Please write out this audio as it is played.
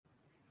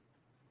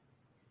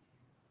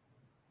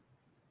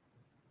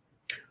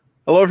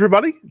Hello,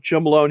 everybody.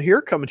 Jim Malone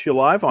here, coming to you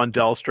live on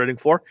Dallas Trading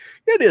Floor.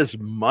 It is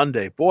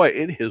Monday. Boy,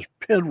 it has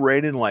been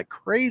raining like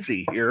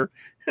crazy here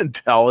in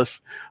Dallas.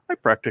 I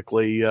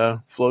practically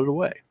floated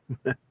away.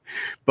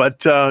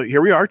 But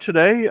here we are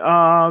today.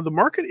 The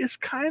market is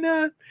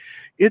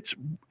it's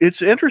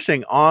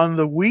interesting. On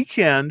the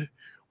weekend,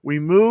 we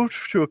moved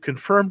to a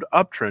confirmed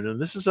uptrend,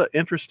 and this is an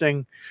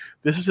interesting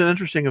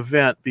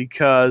event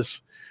because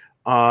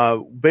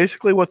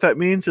basically what that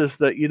means is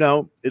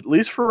that at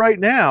least for right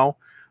now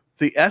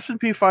the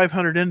S&P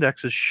 500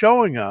 index is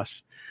showing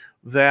us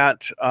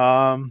that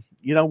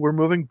we're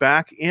moving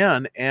back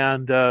in,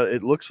 and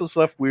it looks as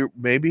if we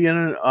may be in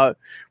an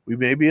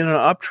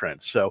uptrend.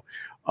 So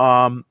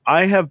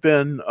I have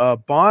been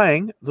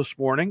buying this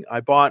morning. I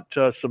bought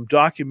some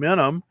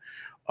Documentum,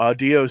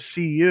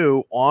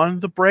 DOCU, on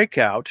the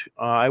breakout.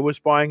 I was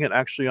buying it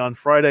actually on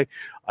Friday.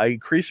 I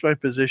increased my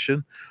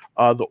position.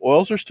 The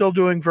oils are still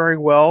doing very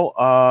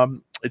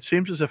well. It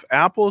seems as if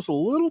Apple is a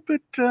little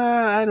bit,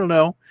 I don't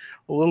know,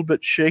 a little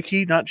bit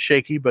shaky. Not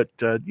shaky, but,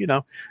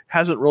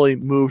 hasn't really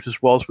moved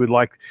as well as we'd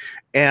like.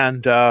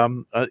 And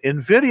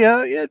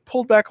NVIDIA, it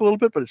pulled back a little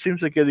bit, but it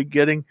seems like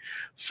getting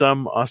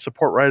some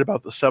support right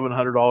about the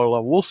 $700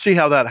 level. We'll see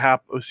how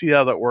that We'll see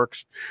how that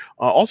works.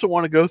 Also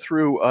want to go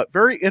through a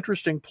very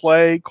interesting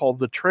play called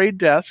the Trade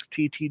Desk,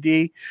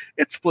 TTD.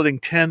 It's splitting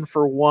 10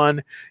 for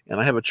 1, and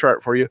I have a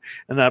chart for you.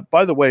 And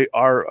by the way,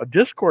 our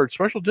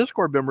special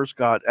Discord members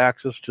got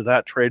access to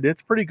that trade.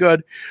 It's pretty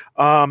good.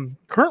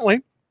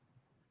 Currently,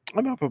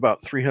 I'm up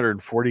about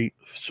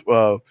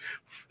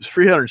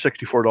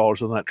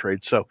 $364 on that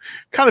trade. So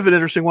kind of an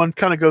interesting one.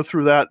 Kind of go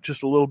through that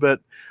just a little bit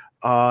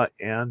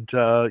and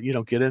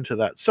get into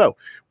that. So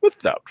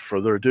without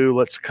further ado,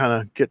 let's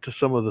kind of get to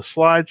some of the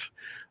slides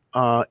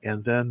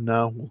and then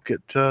we'll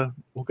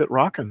get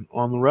rocking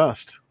on the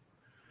rest.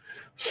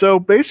 So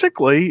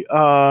basically,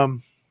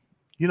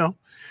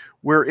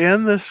 we're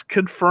in this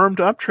confirmed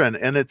uptrend,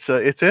 and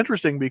it's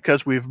interesting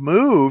because we've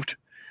moved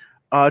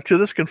to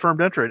this confirmed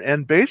uptrend,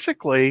 and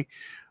basically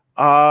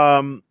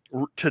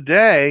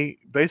today,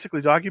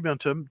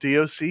 Documentum,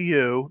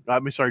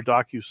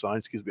 DocuSign,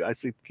 excuse me.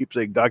 Keep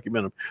saying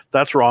Documentum.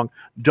 That's wrong.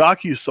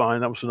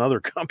 DocuSign, that was another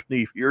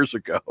company years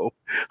ago.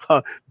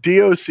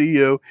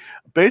 DOCU,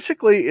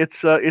 basically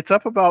it's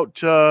up about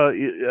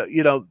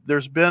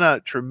there's been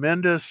a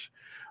tremendous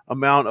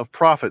amount of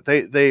profit.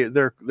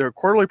 Their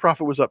quarterly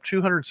profit was up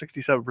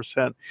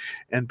 267%,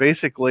 and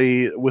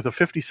basically with a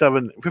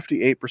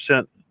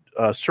 58%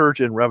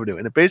 surge in revenue,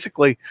 and it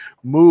basically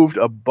moved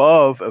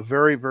above a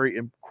very, very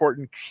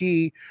important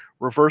key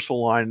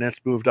reversal line, and it's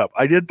moved up.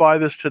 I did buy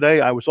this today.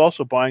 I was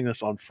also buying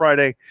this on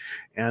Friday,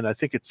 and I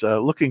think it's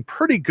looking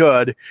pretty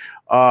good.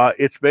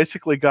 It's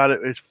basically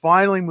it's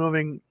finally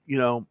moving,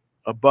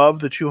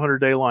 above the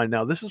 200-day line.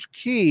 Now, this is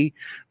key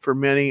for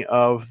many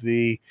of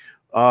the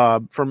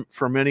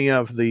many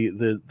of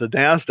the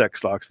Nasdaq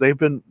stocks. They've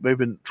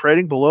been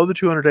trading below the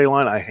 200-day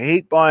line. I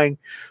hate buying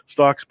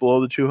stocks below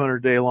the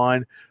 200-day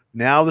line.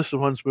 Now this is the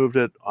one's moved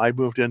it. I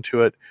moved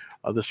into it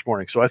this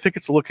morning, so I think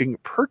it's looking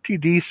pretty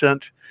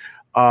decent.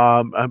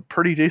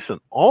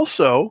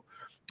 Also,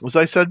 as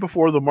I said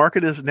before, the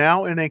market is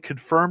now in a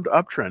confirmed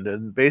uptrend,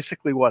 and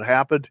basically what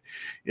happened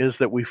is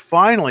that we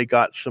finally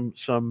got some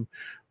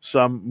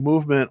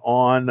movement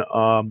on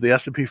the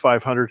S&P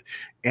 500,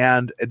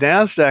 and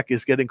Nasdaq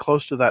is getting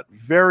close to that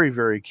very,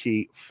 very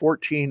key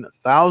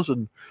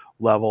 14,000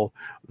 level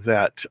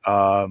that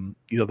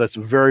that's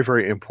very,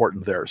 very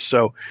important there.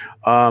 So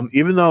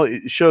even though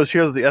it shows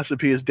here that the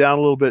S&P is down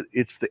a little bit,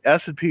 it's the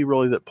S&P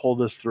really that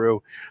pulled us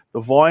through.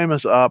 The volume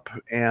is up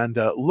and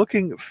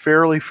looking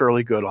fairly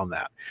good on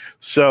that.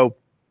 So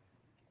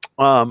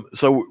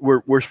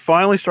we're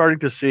finally starting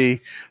to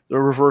see the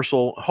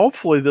reversal.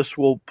 Hopefully this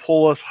will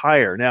pull us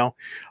higher. Now,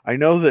 I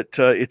know that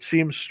it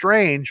seems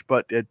strange,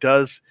 but it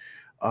does.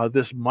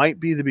 This might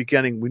be the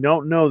beginning. We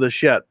don't know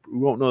this yet. We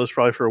won't know this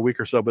probably for a week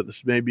or so, but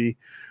this may be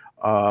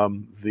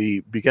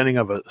the beginning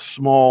of a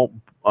small,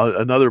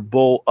 another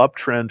bull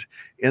uptrend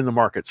in the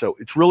market. So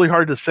it's really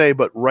hard to say,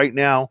 but right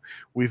now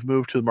we've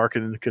moved to the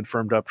market in a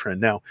confirmed uptrend.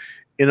 Now,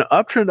 in an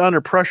uptrend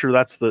under pressure,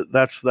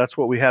 that's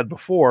what we had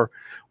before.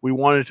 We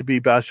wanted to be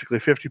basically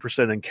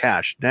 50% in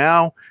cash.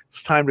 Now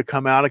it's time to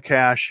come out of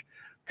cash,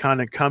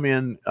 kind of come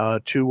in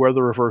to where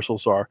the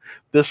reversals are.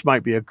 This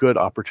might be a good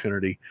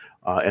opportunity,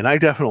 and I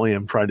definitely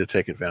am trying to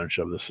take advantage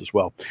of this as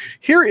well.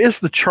 Here is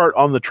the chart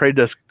on the trade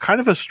desk. Kind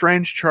of a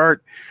strange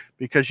chart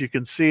because you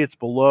can see it's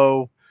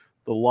below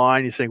the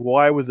line. You think,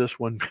 why would this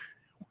one?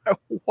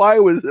 Why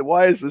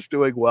is this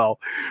doing well?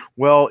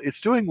 Well,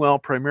 it's doing well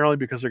primarily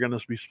because they're going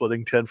to be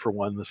splitting 10 for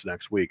 1 this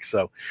next week.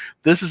 So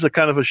this is a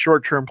kind of a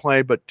short-term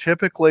play, but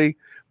typically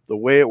the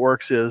way it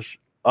works is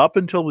up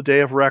until the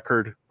day of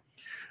record,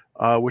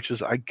 which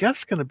is, I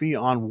guess, going to be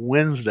on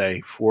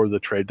Wednesday for the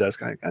trade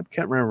desk. I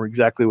can't remember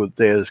exactly what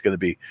day it's going to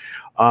be.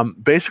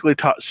 Basically,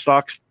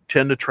 stocks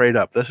tend to trade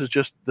up. This is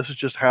just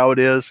how it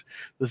is.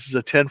 This is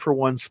a 10 for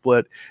 1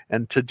 split,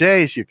 and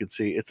today, as you can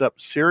see, it's up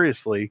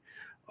seriously.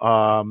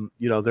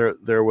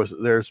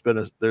 There's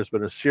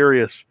been a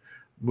serious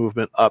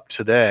movement up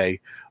today.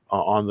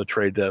 on the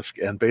trade desk,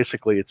 and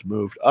basically it's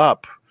moved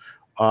up.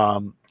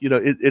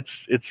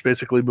 It's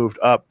basically moved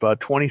up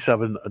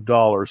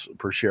 $27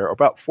 per share,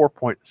 about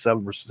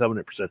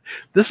 4.7%.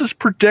 This is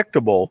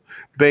predictable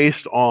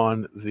based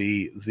on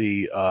the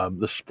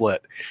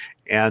split.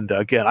 And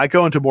again, I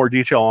go into more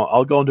detail.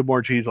 I'll go into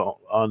more detail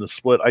on the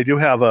split. I do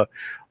have a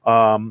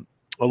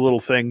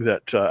little thing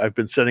that I've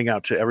been sending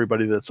out to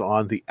everybody that's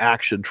on the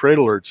Action Trade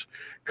Alerts,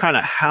 kind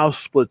of how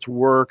splits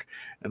work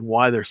and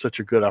why they're such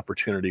a good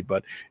opportunity.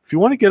 But if you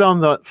want to get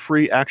on the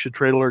free Action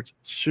Trade Alerts,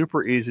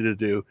 super easy to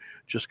do.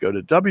 Just go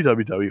to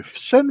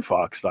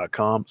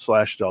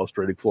www.finfox.com/Dallas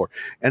Trading Floor.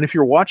 And if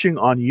you're watching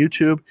on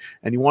YouTube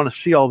and you want to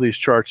see all these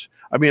charts,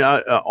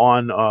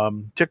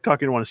 on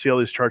TikTok and you want to see all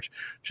these charts,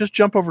 just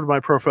jump over to my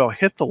profile,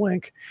 hit the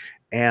link,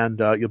 and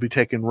you'll be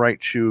taken right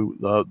to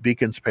the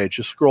Beacons page.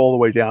 Just scroll all the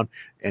way down,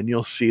 and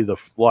you'll see the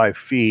live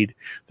feed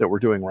that we're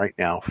doing right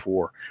now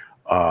for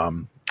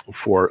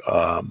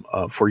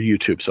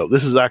YouTube. So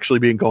this is actually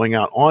being going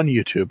out on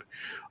YouTube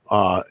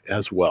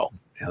as well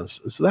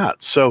as that.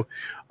 So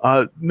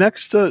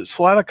next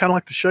slide I kind of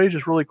like to show you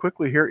just really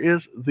quickly here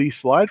is the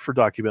slide for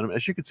Documentum.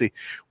 As you can see,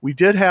 we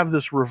did have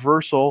this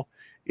reversal.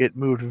 It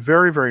moved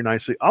very, very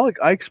nicely.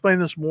 I explain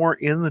this more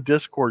in the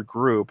Discord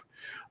group,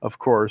 of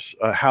course,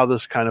 how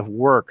this kind of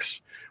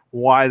works,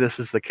 why this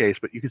is the case.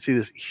 But you can see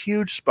this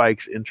huge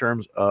spikes in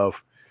terms of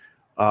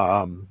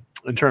volume,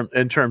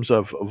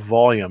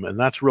 and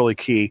that's really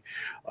key.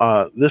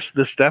 This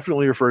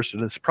definitely reversed,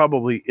 and this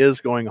probably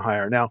is going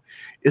higher. Now,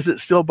 is it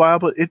still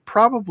viable? It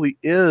probably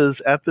is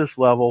at this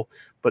level,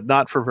 but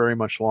not for very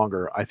much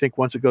longer. I think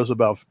once it goes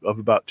about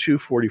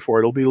 244,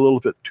 it'll be a little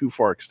bit too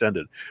far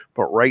extended.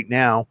 But right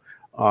now,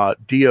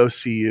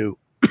 DOCU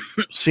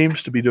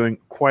seems to be doing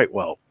quite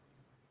well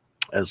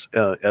as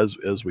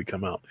we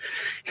come out.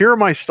 Here are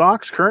my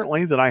stocks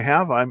currently that I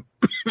have. I'm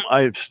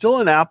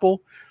still in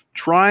Apple,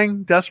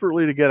 trying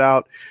desperately to get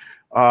out.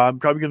 I'm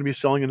probably going to be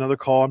selling another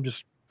call. I'm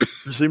just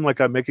seem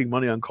like I'm making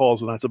money on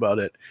calls, and that's about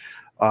it.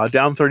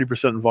 Down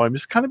 30% in volume.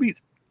 It's kind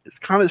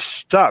of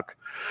stuck.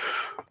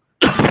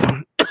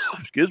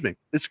 Excuse me.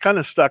 It's kind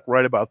of stuck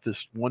right about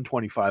this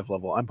 125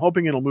 level. I'm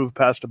hoping it'll move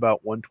past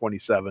about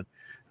 127,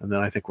 and then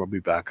I think we'll be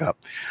back up.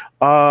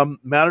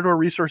 Matador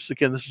Resources,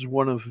 again, this is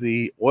one of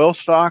the oil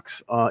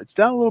stocks. It's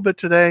down a little bit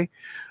today,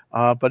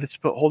 but it's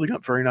holding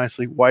up very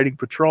nicely. Whiting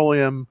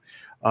Petroleum,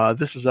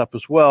 this is up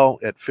as well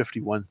at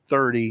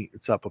 51.30.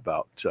 It's up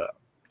about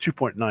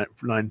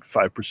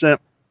 2.95%.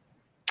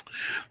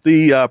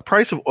 The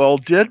price of oil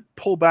did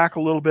pull back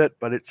a little bit,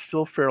 but it's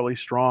still fairly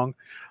strong.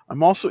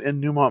 I'm also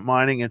in Newmont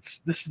Mining.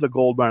 This is the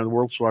gold miner, the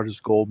world's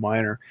largest gold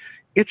miner.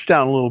 It's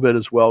down a little bit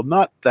as well,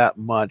 not that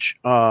much.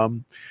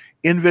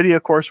 NVIDIA,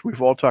 of course,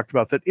 we've all talked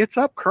about that. It's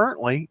up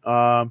currently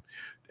at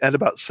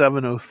about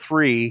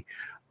 703.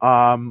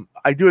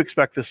 I do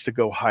expect this to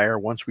go higher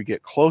once we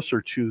get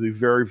closer to the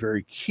very,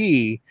 very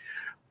key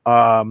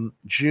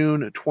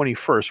June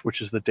 21st,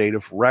 which is the date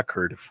of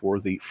record for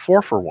the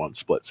 4-for-1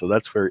 split. So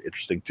that's very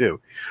interesting too.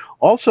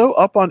 Also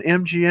up on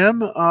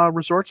MGM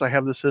Resorts, I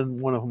have this in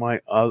one of my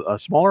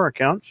smaller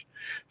accounts.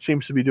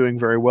 Seems to be doing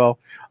very well.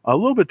 A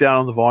little bit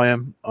down on the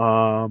volume,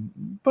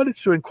 but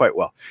it's doing quite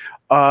well.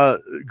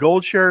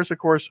 Gold shares, of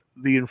course,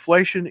 the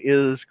inflation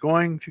is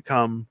going to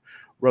come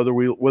whether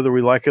we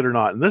like it or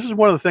not. And this is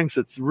one of the things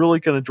that's really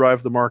going to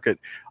drive the market,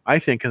 I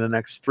think, in the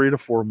next 3 to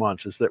 4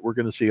 months, is that we're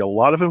going to see a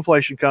lot of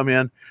inflation come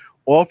in.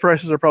 Oil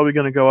prices are probably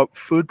going to go up.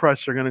 Food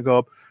prices are going to go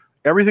up.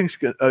 Everything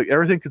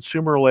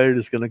consumer related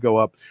is going to go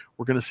up.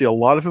 We're going to see a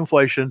lot of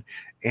inflation.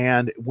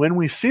 And when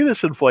we see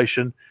this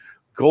inflation,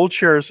 gold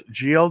shares,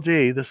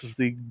 GLD, this is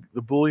the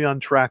bullion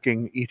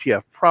tracking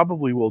ETF,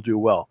 probably will do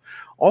well.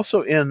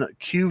 Also in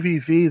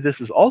QVV, this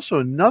is also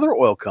another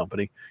oil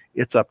company.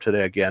 It's up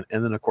today again.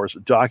 And then, of course,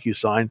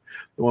 DocuSign,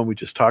 the one we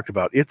just talked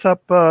about, it's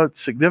up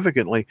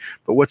significantly.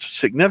 But what's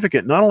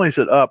significant, not only is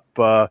it up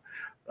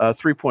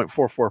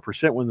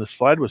 3.44% when the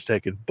slide was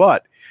taken,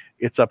 but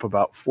it's up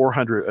about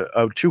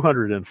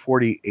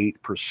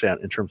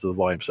 248% in terms of the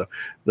volume. So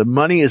the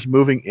money is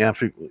moving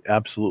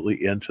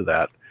absolutely into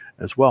that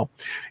as well.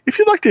 If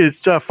you'd like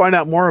to find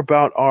out more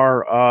about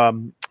our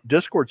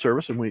Discord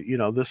service,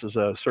 and this is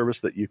a service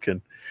that you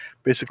can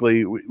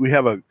basically, we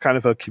have a kind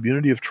of a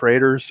community of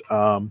traders.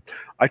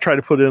 I try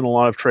to put in a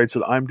lot of trades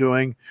that I'm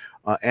doing,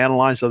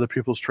 analyze other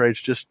people's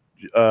trades, just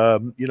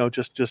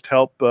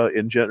help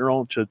in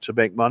general to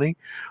make money.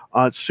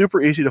 It's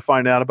super easy to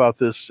find out about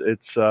this.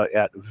 It's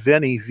at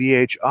Vinny,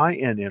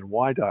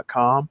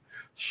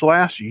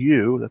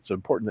 VHINNY.com/U. That's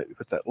important that you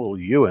put that little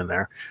U in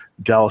there,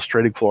 Dallas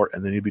Trading Floor,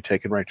 and then you'll be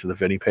taken right to the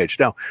Vinny page.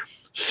 Now,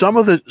 some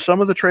of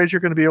the trades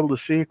you're going to be able to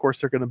see, of course,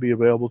 they're going to be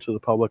available to the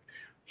public.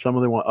 Some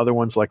of the other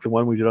ones, like the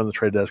one we did on the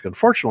trade desk,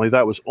 unfortunately,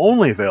 that was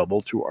only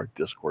available to our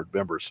Discord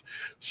members.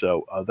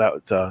 So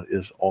that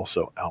is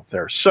also out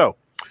there. So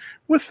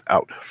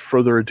without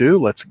further ado,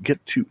 let's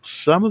get to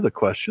some of the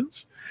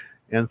questions.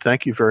 And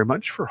thank you very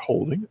much for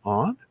holding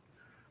on.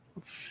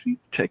 Let's see,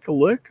 take a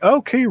look.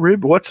 Okay,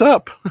 Rib, what's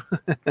up?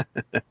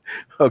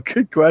 Oh,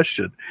 good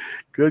question.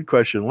 Good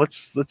question.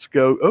 Let's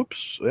go.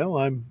 Oops. Well,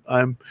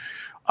 I'm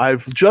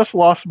I've just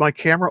lost my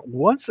camera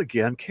once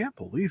again. Can't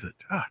believe it.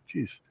 Ah,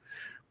 geez.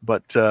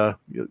 But you're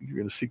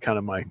going to see kind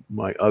of my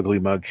ugly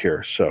mug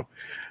here. So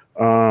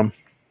um,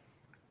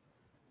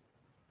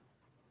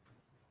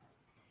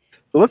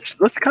 let's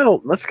kind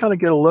of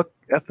get a look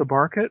at the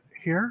market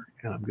here,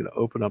 and I'm going to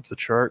open up the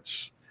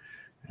charts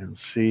and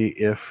see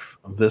if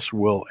this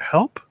will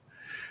help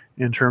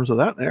in terms of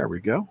that. There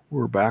we go.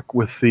 We're back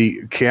with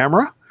the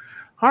camera.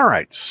 All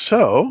right,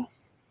 so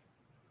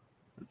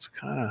let's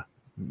kind of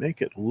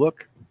make it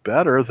look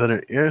better than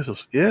it is.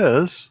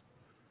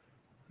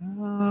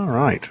 All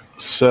right,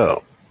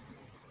 so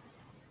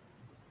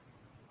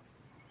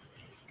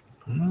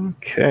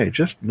okay,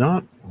 just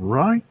not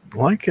right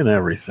liking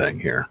everything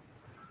here.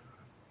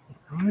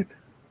 All right.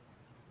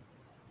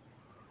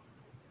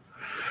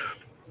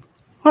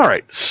 All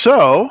right.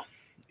 So,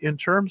 in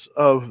terms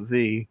of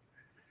in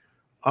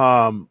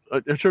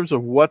terms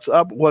of what's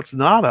up, what's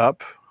not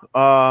up,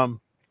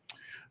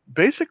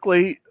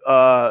 basically,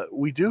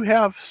 we do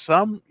have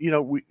some,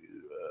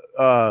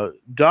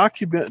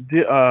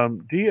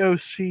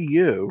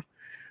 DOCU,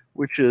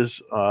 which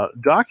is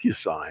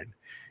DocuSign,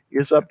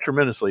 is up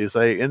tremendously. As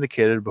I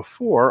indicated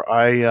before,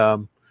 I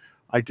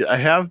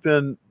have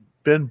been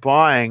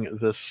buying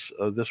this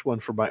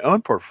one for my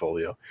own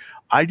portfolio.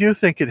 I do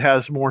think it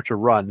has more to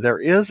run. There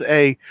is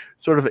a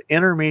sort of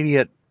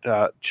intermediate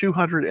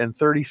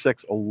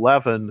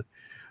 236.11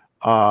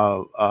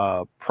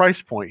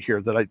 price point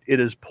here that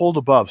it is pulled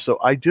above. So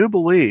I do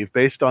believe,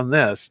 based on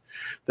this,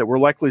 that we're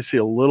likely to see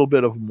a little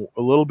bit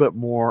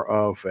more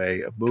of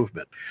a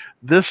movement.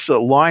 This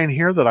line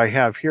here that I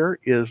have here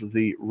is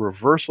the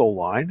reversal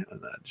line,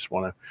 and I just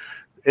want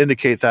to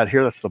indicate that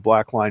here. That's the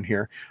black line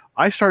here.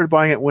 I started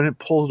buying it when it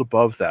pulled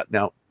above that.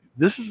 Now,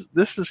 this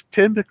is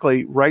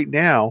typically right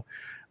now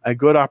a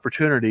good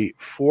opportunity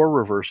for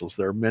reversals.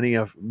 There are many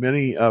of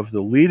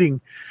the leading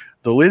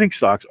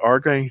stocks are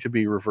going to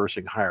be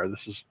reversing higher.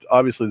 This is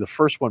obviously the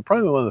first one,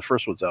 probably one of the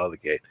first ones out of the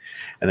gate,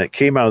 and it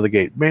came out of the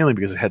gate mainly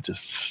because it had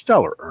just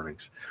stellar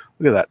earnings.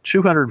 Look at that,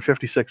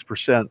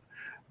 256%,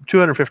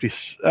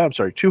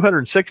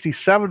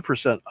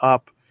 267%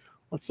 up.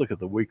 Let's look at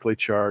the weekly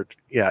chart.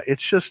 Yeah, it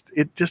just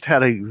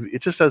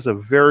has a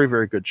very,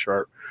 very good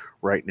chart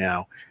right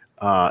now,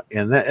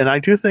 and I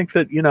do think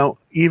that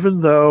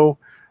even though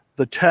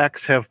the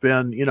techs have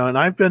been and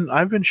I've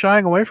been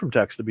shying away from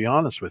techs, to be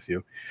honest with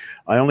you.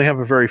 I only have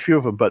a very few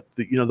of them, but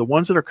the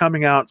ones that are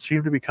coming out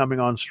seem to be coming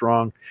on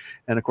strong,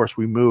 and of course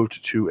we moved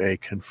to a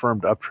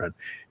confirmed uptrend.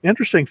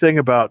 Interesting thing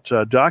about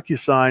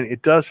DocuSign,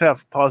 it does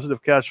have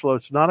positive cash flow.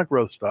 It's not a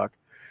growth stock.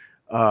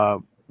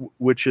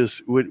 Which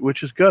is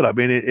good. I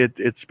mean,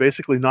 it's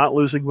basically not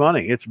losing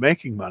money; it's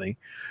making money.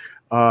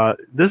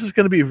 This is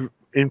going to be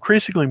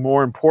increasingly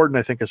more important,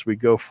 I think, as we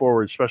go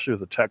forward, especially with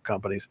the tech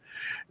companies.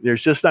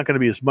 There's just not going to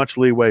be as much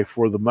leeway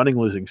for the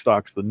money-losing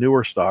stocks, the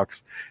newer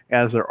stocks,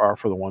 as there are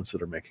for the ones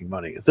that are making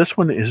money. This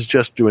one is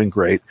just doing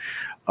great.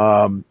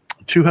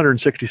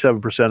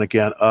 267%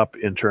 again up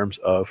in terms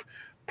of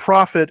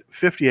profit,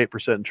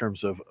 58% in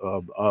terms of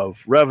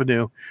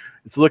revenue.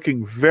 It's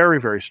looking very,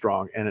 very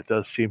strong, and it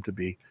does seem to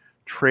be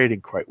trading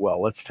quite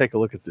well. Let's take a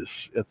look at the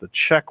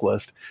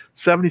checklist.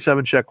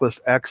 77 checklist,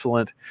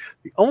 excellent.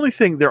 The only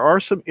thing, there are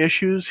some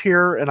issues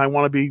here, and I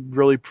want to be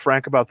really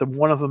frank about them.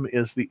 One of them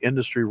is the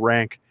industry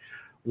rank,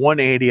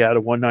 180 out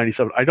of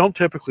 197. I don't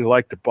typically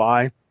like to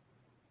buy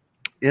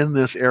in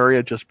this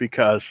area just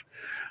because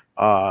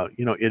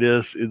it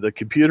is the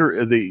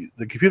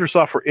computer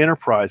software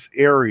enterprise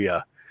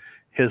area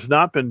has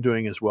not been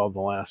doing as well the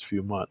last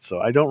few months.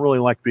 So I don't really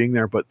like being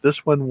there, but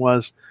this one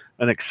was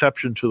an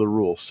exception to the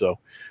rule. So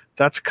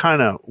that's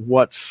kind of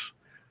what's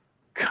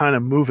kind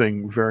of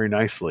moving very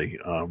nicely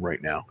right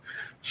now.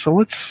 So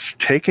let's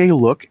take a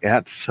look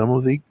at some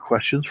of the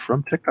questions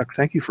from TikTok.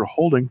 Thank you for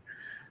holding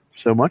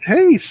so much.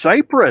 Hey,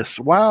 Cyprus.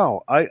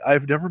 Wow.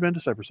 I've never been to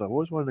Cyprus. I've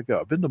always wanted to go.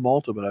 I've been to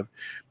Malta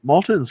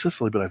and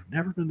Sicily, but I've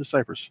never been to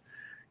Cyprus.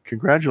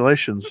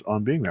 Congratulations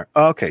on being there.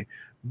 Okay.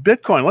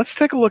 Bitcoin. Let's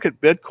take a look at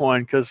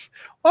Bitcoin because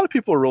a lot of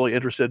people are really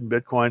interested in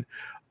Bitcoin.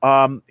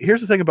 Here's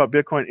the thing about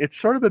Bitcoin. It's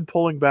sort of been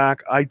pulling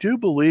back. I do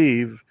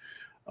believe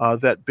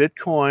that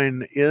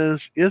Bitcoin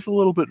is a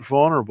little bit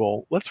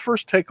vulnerable. Let's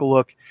first take a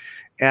look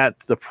at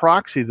the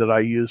proxy that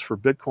I use for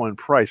Bitcoin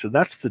price, and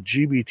that's the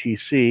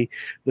GBTC,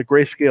 the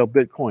Grayscale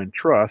Bitcoin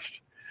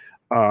Trust.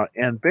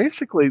 And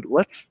basically,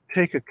 let's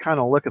take a kind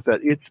of look at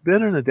that. It's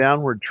been in a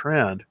downward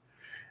trend,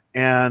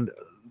 and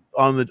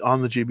on the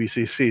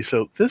GBTC.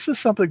 So this is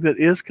something that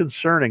is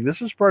concerning.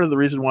 This is part of the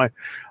reason why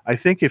I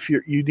think if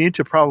you need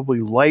to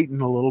probably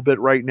lighten a little bit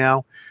right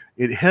now.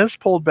 It has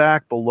pulled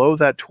back below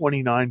that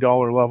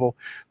 $29 level.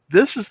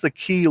 This is the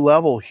key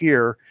level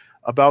here,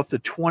 about the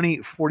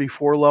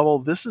 2044 level.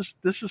 This is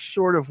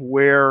sort of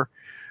where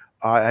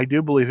I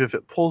do believe if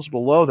it pulls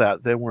below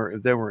that, then we're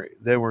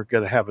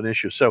going to have an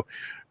issue. So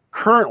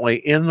currently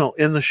in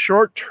the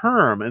short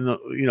term,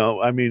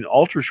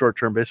 ultra short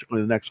term,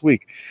 basically the next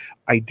week,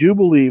 I do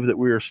believe that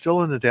we are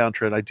still in a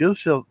downtrend. I do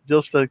still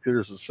think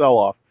there's a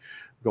sell-off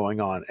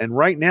going on. And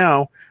right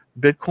now,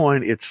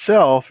 Bitcoin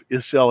itself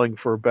is selling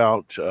for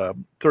about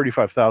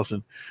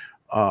 35,000.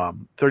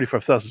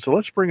 35,000. So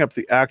let's bring up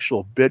the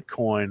actual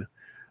Bitcoin.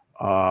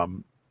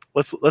 Um,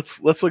 let's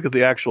look at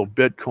the actual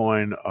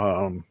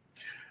Bitcoin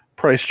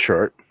price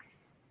chart.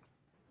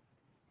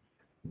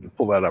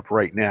 Pull that up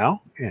right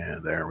now,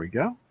 and there we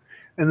go.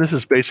 And this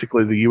is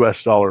basically the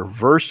U.S. dollar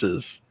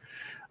versus,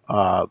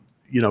 uh,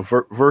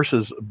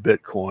 versus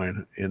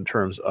Bitcoin in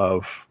terms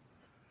of,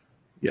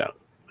 yeah.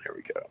 There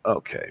we go.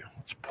 Okay,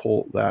 let's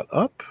pull that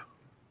up.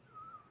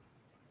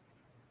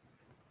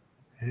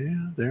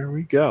 And there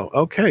we go.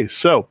 Okay,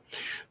 so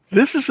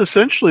this is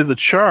essentially the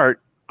chart.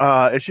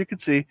 As you can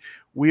see,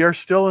 we are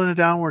still in a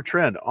downward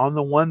trend. On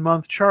the 1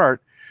 month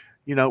chart,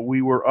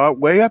 we were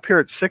way up here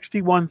at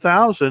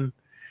 61,000,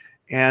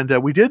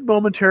 and we did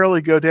momentarily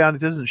go down. It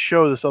doesn't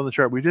show this on the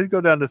chart. We did go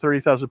down to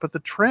 30,000, but the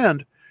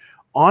trend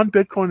on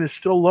Bitcoin is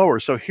still lower.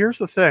 So here's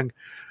the thing.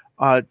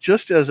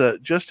 Just as a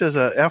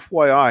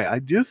FYI, I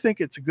do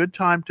think it's a good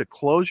time to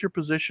close your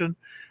position,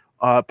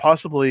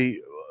 possibly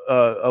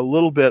a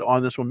little bit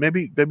on this one.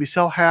 Maybe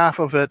sell half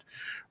of it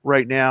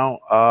right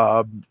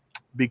now,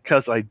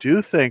 because I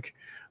do think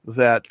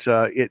that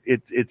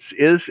it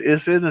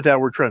is in a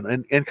downward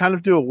trend, and kind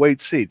of do a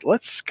wait see.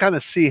 Let's kind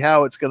of see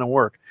how it's going to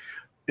work.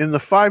 In the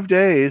 5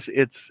 days,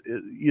 it's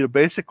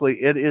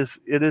basically it is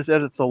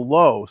at the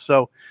low.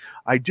 So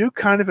I do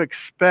kind of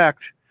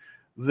expect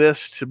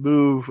this to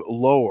move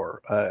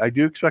lower. I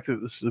do expect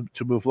this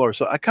to move lower.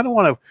 So I kind of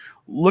want to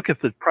look at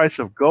the price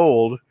of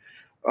gold.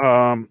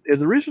 And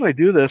the reason I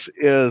do this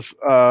is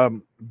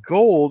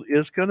gold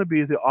is going to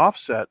be the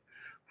offset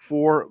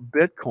for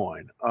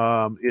Bitcoin.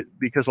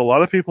 Because a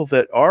lot of people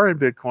that are in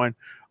Bitcoin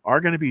are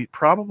going to be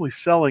probably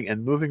selling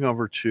and moving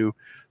over to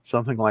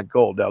something like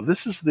gold. Now,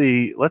 this is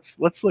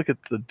let's look at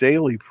the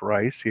daily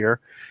price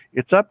here.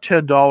 It's up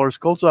 $10.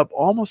 Gold's up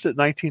almost at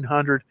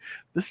 1900.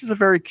 This is a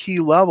very key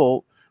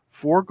level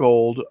for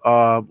gold.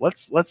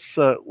 Let's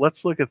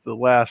look at the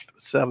last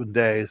 7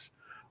 days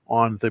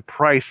on the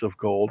price of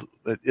gold.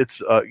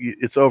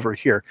 It's over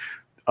here,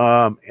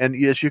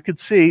 and as you can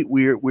see,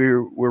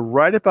 we're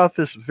right about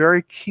this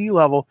very key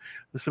level.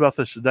 This is about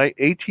this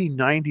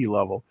 1890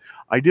 level.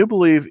 I do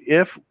believe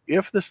if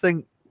this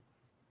thing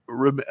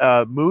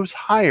moves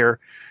higher,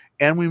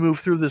 and we move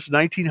through this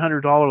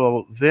 $1,900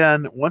 level,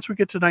 then once we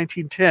get to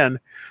 1910,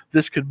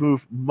 this could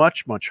move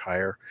much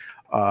higher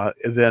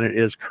than it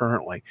is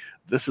currently.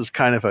 This is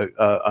kind of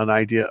an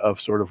idea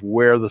of sort of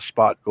where the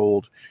spot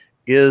gold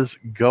is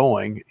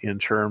going in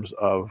terms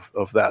of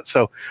that.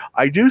 So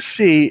I do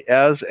see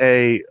as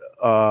a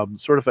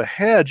sort of a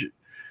hedge.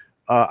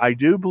 I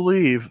do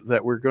believe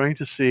that we're going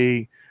to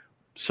see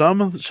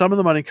some of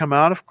the money come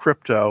out of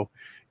crypto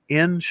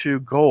into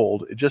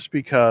gold, just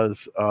because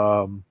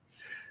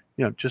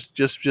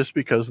just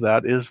because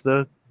that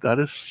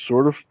is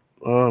sort of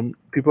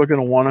people are going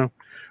to want to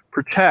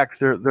protect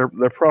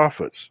their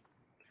profits.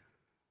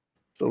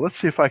 So let's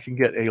see if I can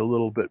get a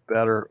little bit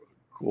better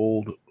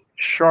gold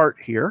chart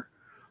here.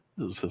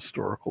 This is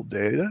historical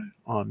data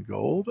on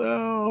gold.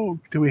 Oh,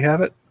 do we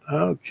have it?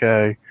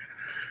 Okay.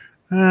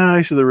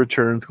 I see the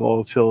returns,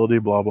 volatility,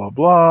 blah blah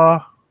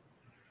blah.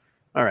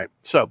 All right,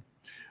 so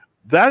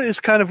that is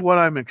kind of what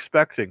I'm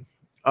expecting.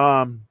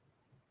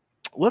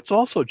 Let's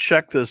also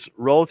check this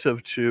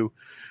relative to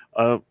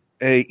a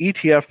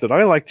ETF that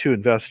I like to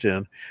invest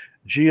in,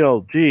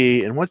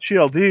 GLD. And what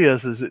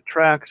GLD is it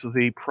tracks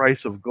the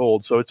price of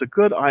gold. So it's a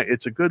good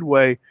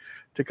way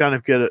to kind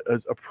of get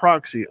a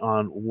proxy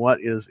on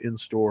what is in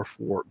store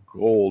for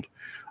gold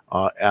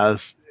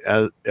as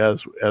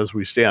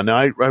we stand. Now,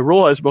 I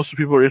realize most of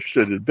the people are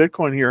interested in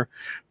Bitcoin here,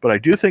 but I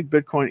do think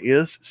Bitcoin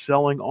is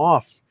selling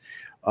off.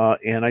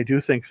 And I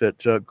do think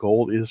that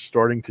gold is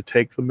starting to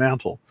take the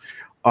mantle.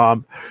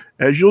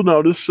 As you'll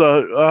notice,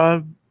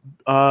 the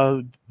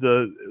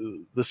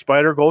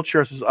Spider Gold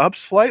shares is up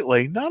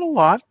slightly, not a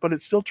lot, but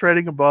it's still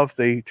trading above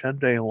the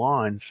 10-day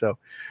line. So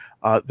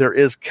there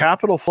is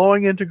capital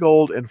flowing into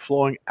gold and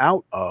flowing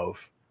out of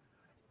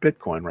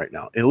Bitcoin right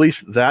now. At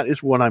least that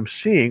is what I'm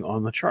seeing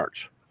on the charts.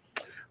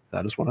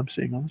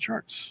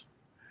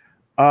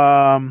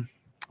 All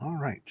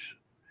right.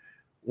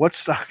 What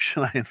stock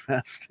should I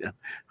invest in?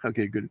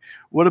 Okay, good.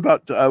 What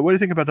about what do you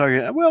think about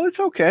Dogecoin? Well, it's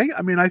okay.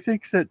 I mean, I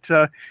think that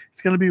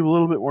it's going to be a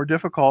little bit more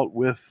difficult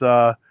with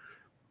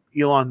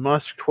Elon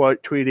Musk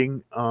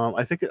tweeting.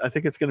 I think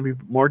it's going to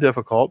be more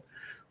difficult.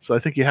 So I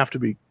think you have to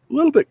be a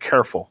little bit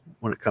careful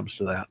when it comes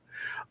to that.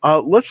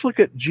 Let's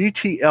look at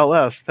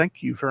GTLS.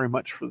 Thank you very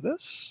much for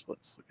this.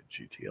 Let's look at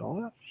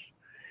GTLS.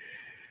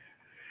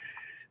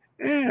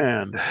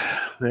 And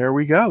there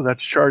we go.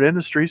 That's Chart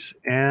Industries.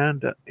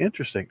 And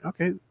interesting.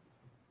 Okay.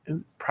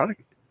 And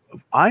product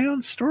of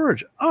ion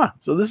storage.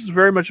 So this is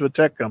very much of a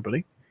tech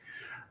company.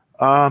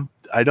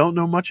 I don't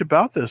know much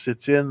about this.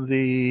 It's in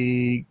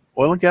the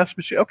oil and gas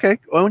machine. Okay,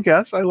 oil and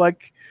gas. I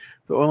like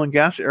the oil and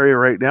gas area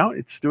right now.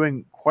 It's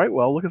doing quite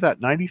well. Look at that,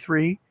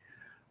 93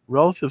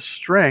 relative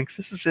strength.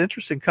 This is an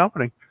interesting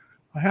company,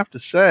 I have to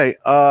say.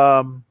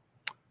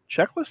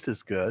 Checklist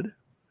is good.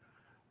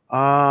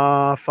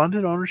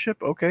 Funded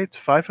ownership. Okay, it's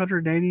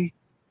 580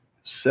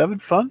 7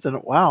 funds in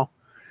it. Wow.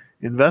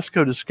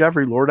 Invesco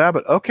Discovery, Lord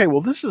Abbott. Okay,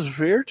 well, this is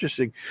very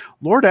interesting.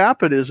 Lord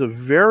Abbott is a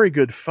very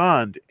good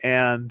fund,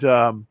 and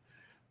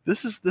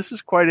this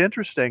is quite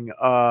interesting.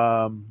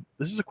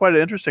 This is a quite an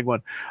interesting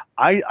one.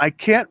 I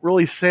can't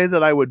really say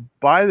that I would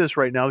buy this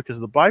right now because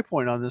the buy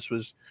point on this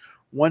was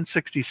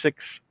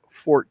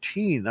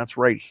 166.14. That's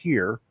right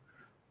here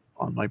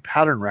on my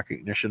pattern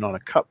recognition on a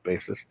cup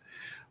basis.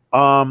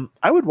 I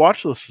would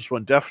watch this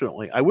one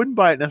definitely. I wouldn't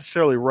buy it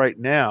necessarily right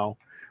now,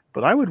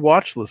 but I would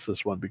watch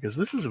this one because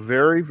this is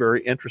very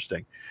very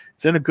interesting.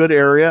 It's in a good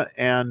area,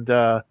 and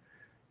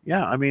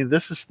yeah, I mean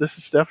this is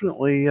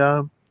definitely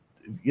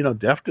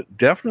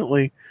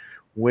definitely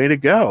way to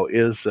go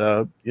is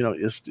to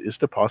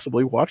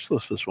possibly watch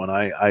this one.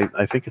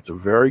 I think it's a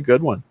very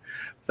good one.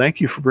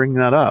 Thank you for bringing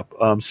that up.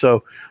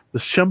 So the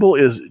symbol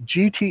is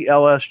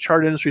GTLS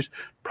Chart Industries.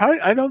 Probably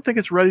I don't think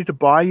it's ready to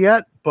buy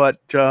yet, but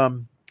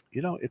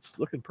it's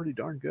looking pretty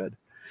darn good.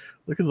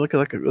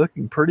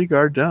 Looking pretty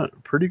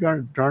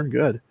darn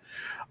good.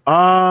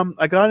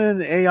 I got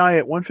in AI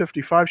at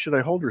 155. Should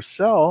I hold or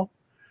sell?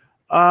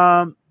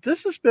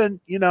 This has been,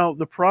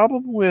 the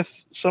problem with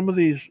some of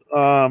these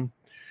others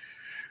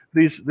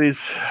these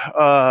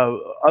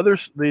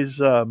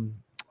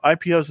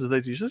IPOs is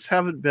they just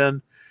haven't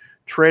been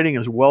trading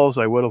as well as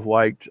I would have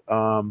liked.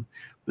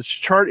 This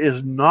chart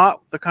is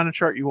not the kind of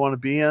chart you want to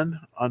be in.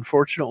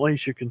 Unfortunately,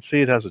 as you can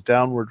see, it has a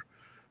downward.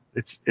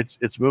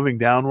 It's moving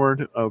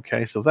downward.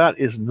 Okay, so that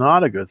is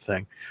not a good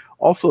thing.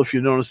 Also, if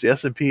you notice, the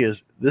S&P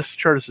this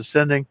chart is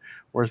ascending,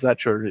 whereas that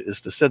chart is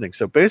descending.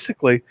 So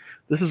basically,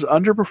 this is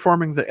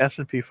underperforming the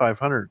S&P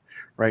 500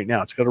 right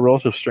now. It's got a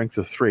relative strength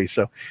of 3.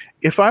 So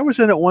if I was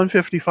in at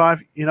 155,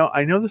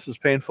 I know this is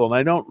painful, and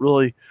I don't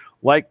really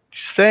like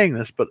saying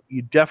this, but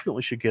you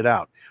definitely should get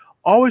out.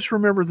 Always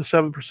remember the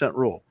 7%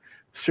 rule.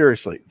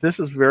 Seriously, this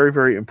is very,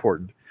 very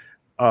important.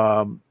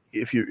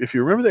 If you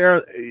remember the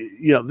era,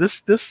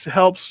 this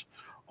helps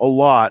a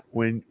lot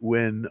when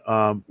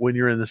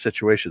you're in this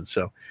situation.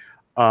 So,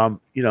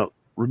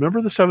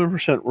 remember the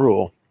 7%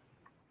 rule.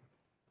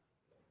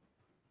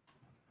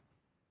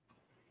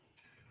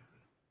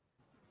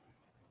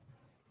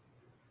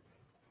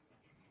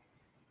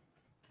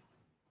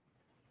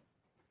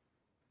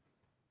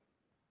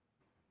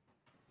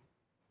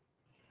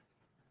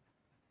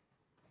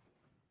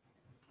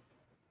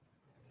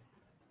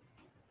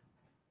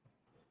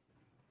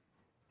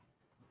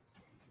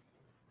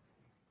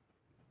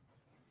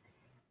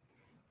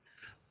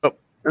 Oh,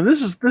 and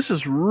this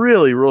is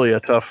really really a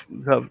tough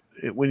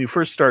when you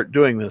first start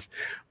doing this.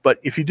 But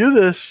if you do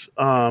this,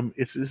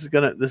 this is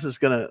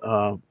gonna.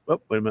 Oh,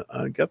 wait a minute,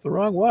 I got the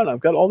wrong one. I've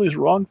got all these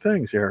wrong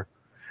things here.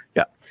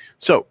 Yeah.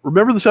 So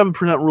remember the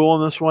 7% rule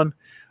on this one.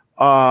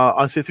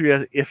 On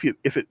C3,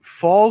 if it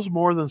falls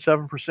more than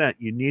 7%,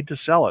 you need to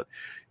sell it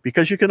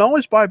because you can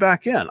always buy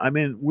back in. I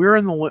mean, we're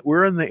in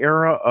the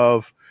era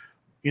of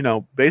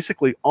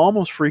basically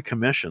almost free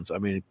commissions. I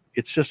mean,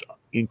 it's just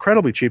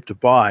incredibly cheap to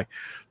buy.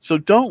 So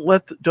don't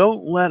let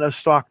a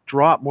stock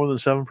drop more than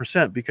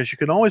 7% because you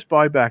can always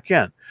buy back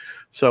in.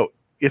 So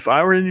if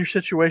I were in your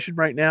situation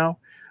right now,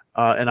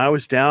 and I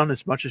was down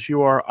as much as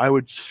you are, I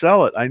would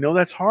sell it. I know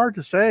that's hard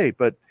to say,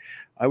 but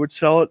I would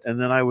sell it,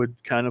 and then I would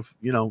kind of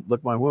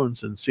lick my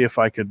wounds and see if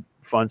I could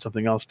find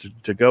something else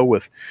to go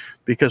with,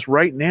 because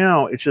right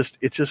now it's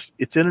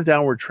in a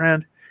downward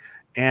trend.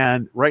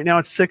 And right now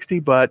it's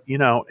 60, but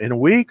in a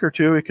week or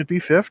two it could be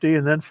 50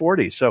 and then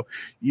 40. So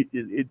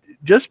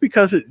just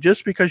because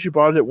you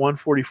bought it at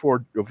 144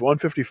 of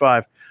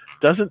 155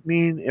 doesn't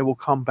mean it will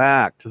come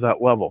back to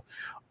that level.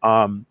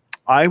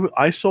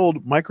 I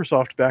sold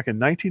Microsoft back in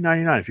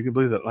 1999, if you can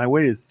believe that. And I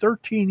waited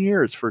 13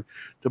 years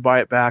to buy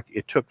it back.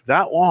 It took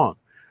that long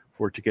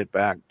for it to get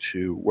back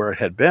to where it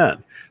had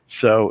been.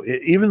 So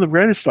even the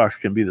greatest stocks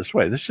can be this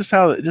way. This is just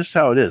how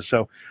it is.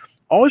 So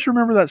always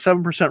remember that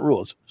 7%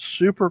 rule. It's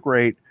super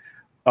great.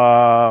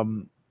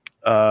 Um,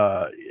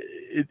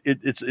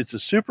 it's a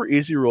super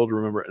easy rule to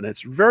remember, and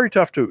it's very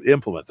tough to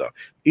implement, though.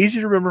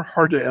 Easy to remember,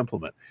 hard to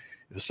implement.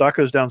 If the stock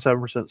goes down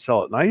 7%,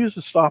 sell it. And I use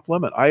a stop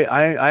limit. I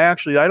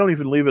actually I don't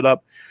even leave it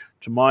up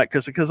to my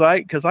because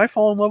I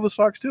fall in love with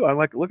stocks too. I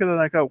like look at it and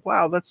I go,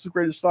 wow, that's the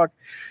greatest stock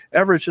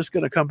ever. It's just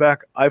going to come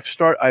back. I've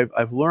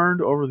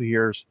learned over the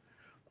years.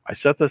 I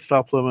set that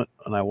stop limit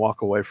and I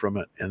walk away from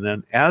it. And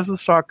then as the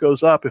stock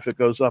goes up, if it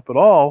goes up at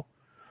all,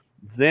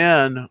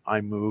 then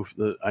I move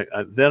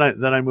then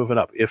I move it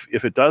up.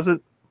 If it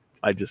doesn't,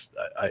 I just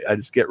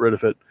get rid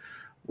of it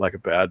like a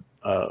bad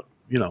like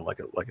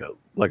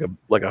a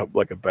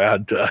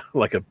bad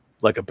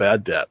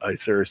bad debt. I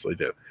seriously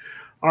do.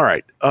 All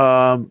right.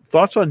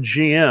 Thoughts on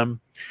GM?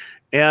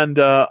 And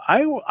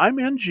I'm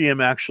in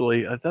GM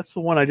actually. That's the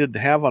one I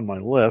didn't have on my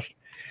list.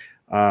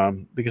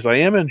 Because I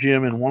am in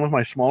GM in one of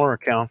my smaller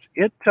accounts.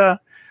 It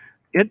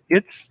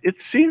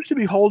seems to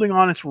be holding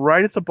on. It's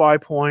right at the buy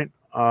point.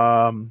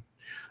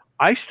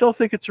 I still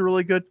think it's a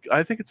really good.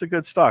 I think it's a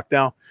good stock.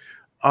 Now,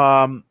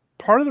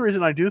 part of the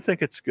reason I do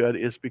think it's good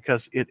is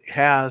because it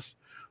has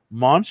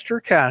monster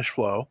cash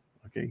flow.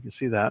 Okay, you can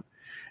see that.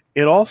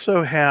 It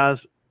also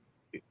has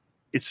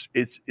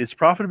its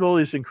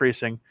profitability is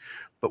increasing,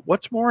 but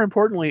what's more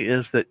importantly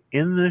is that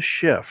in this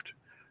shift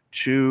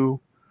to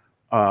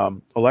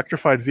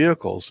electrified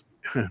vehicles,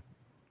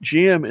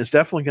 GM is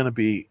definitely going to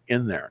be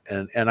in there,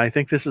 and I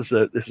think this is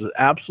an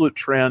absolute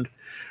trend.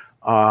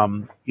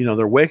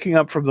 They're waking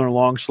up from their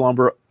long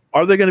slumber.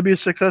 Are they going to be a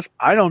success?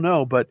 I don't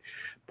know, but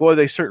boy,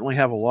 they certainly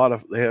have a lot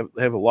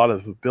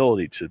of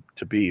ability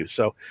to be.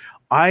 So,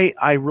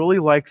 I really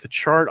like the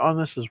chart on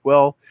this as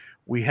well.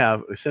 We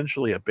have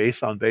essentially a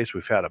base on base.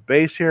 We've had a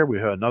base here. We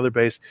have another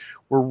base.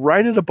 We're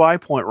right at a buy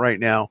point right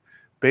now,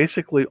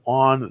 basically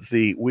on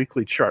the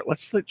weekly chart.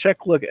 Let's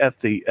look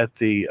at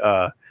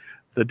the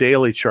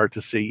daily chart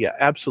to see. Yeah,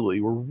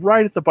 absolutely. We're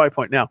right at the buy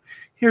point. Now,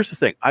 here's the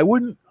thing. I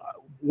wouldn't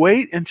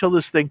wait until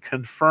this thing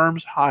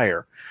confirms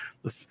higher.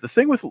 The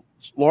thing with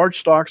large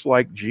stocks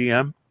like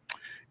GM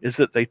is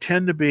that they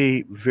tend to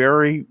be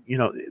very,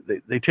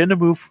 they tend to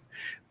move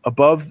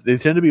above, they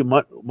tend to be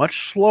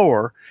much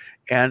slower,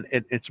 and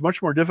it's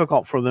much more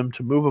difficult for them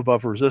to move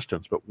above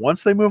resistance. But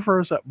once they move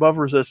above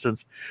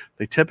resistance,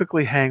 they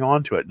typically hang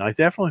on to it. And I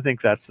definitely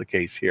think that's the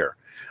case here.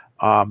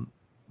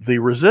 The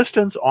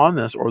resistance on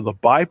this, or the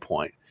buy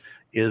point,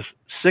 is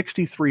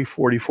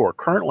 63.44.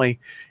 Currently,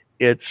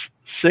 it's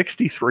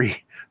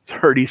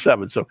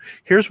 63.37. So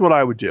here's what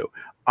I would do.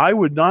 I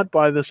would not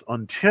buy this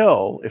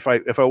until, if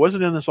I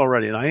wasn't in this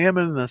already, and I am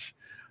in this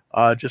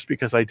just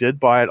because I did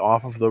buy it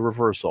off of the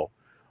reversal,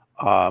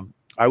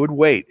 I would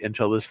wait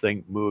until this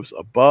thing moves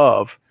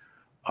above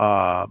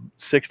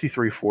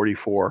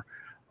 63.44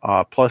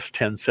 plus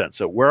 10 cents.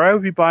 So where I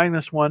would be buying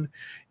this one,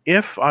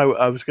 if I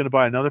was going to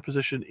buy another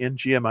position in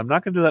GM, I'm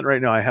not going to do that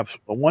right now. I have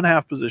a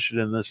 1/2 position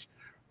in this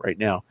right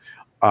now.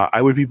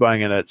 I would be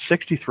buying it at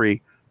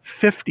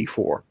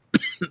 63.54.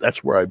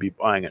 That's where I'd be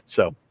buying it.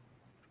 So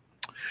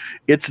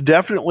it's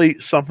definitely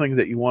something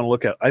that you want to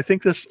look at. I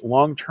think this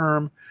long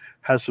term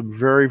has some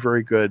very,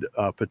 very good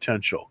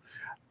potential.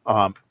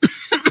 I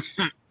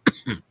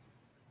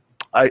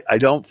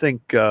don't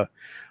think. I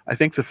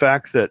think the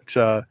fact that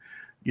that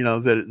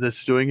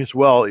it's doing as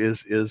well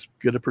is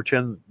going to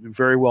portend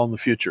very well in the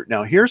future.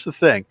 Now, here's the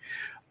thing.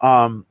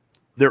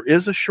 There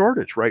is a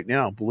shortage right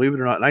now, believe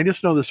it or not, and I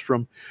just know this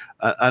from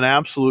an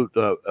absolute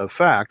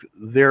fact.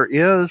 There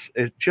is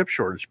a chip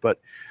shortage, but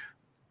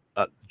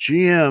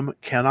GM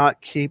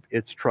cannot keep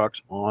its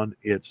trucks on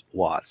its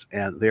lots,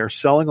 and they are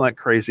selling like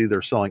crazy.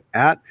 There's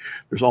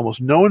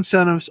almost no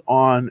incentives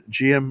on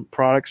GM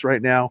products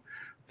right now.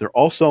 They're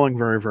all selling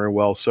very, very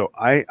well. So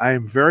I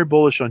am very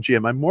bullish on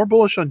GM. I'm more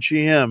bullish on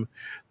GM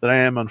than I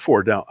am on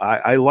Ford. Now,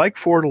 I like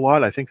Ford a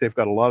lot. I think they've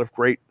got a lot of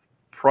great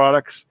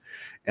products,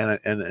 and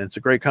it's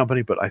a great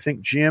company, but I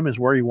think GM is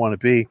where you want to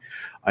be.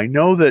 I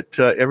know that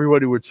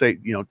everybody would say,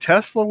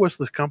 Tesla was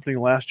the company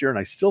last year, and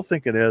I still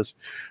think it is,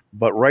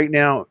 but right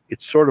now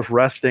it's sort of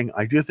resting.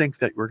 I do think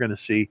that we're going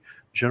to see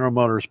General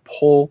Motors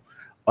pull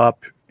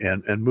up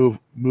and move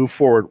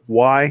forward.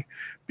 Why?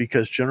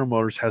 Because General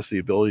Motors has the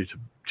ability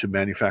to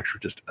manufacture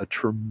just a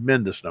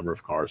tremendous number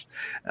of cars,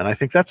 and I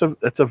think that's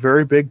a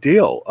very big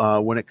deal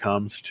when it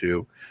comes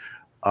to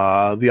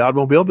the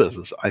automobile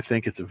business. I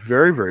think it's a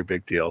very, very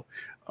big deal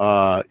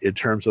in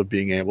terms of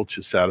being able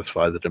to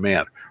satisfy the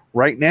demand.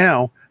 Right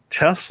now,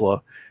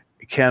 Tesla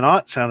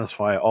cannot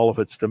satisfy all of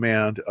its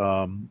demand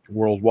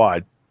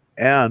worldwide,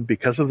 and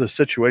because of the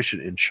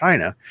situation in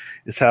China,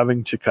 is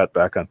having to cut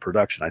back on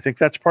production. I think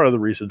that's part of the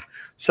reason,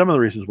 some of the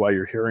reasons why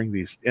you're hearing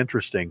these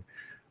interesting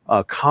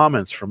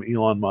comments from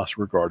Elon Musk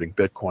regarding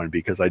Bitcoin,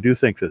 because I do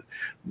think that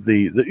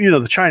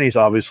the Chinese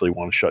obviously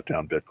want to shut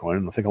down Bitcoin,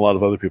 and I think a lot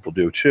of other people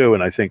do too.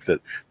 And I think that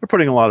they're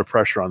putting a lot of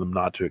pressure on them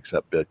not to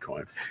accept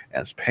Bitcoin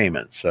as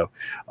payment. So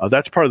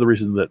that's part of the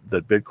reason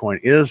that Bitcoin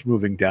is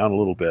moving down a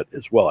little bit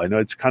as well. I know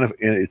it's kind of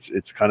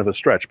a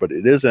stretch, but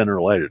it is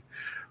interrelated.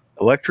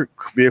 Electric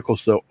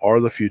vehicles, though, are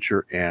the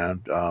future,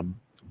 and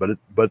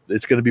but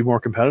it's going to be more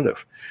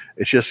competitive.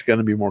 It's just going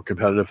to be more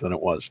competitive than it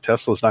was.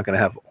 Tesla's not going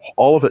to have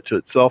all of it to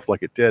itself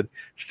like it did.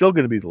 It's still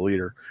going to be the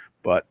leader,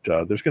 but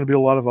there's going to be a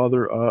lot of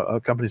other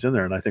companies in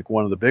there, and I think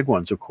one of the big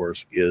ones, of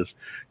course, is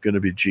going to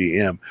be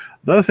GM.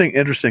 Another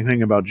interesting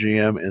thing about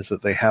GM is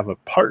that they have a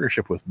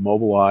partnership with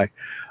Mobileye,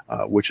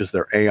 which is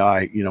their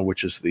AI,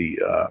 which is the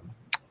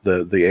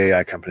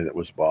AI company that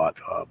was bought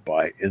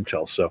by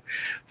Intel. So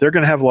they're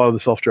going to have a lot of the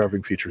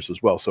self-driving features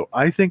as well. So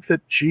I think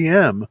that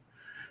GM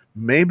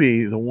may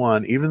be the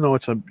one, even though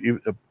it's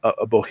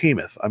a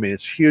behemoth. I mean,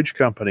 it's a huge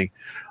company.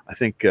 I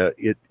think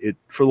it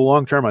for the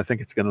long term, I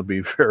think it's going to be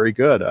very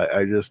good.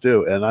 I just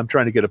do, and I'm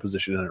trying to get a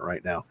position in it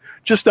right now.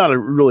 Just not a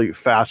really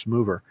fast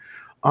mover.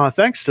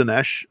 Thanks,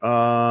 Dinesh.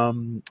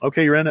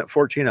 Okay, you're in at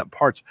 14 at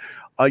parts.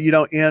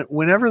 And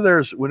whenever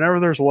there's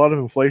a lot of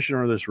inflation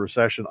or there's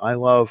recession, I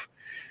love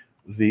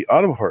the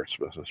auto parts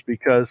business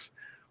because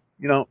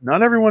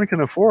not everyone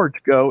can afford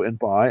to go and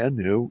buy a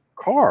new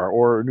car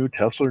or a new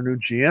Tesla or new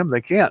GM.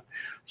 They can't.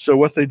 So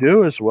what they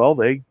do is, well,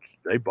 they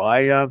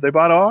buy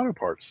auto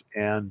parts,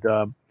 and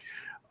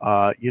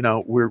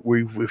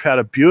we've had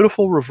a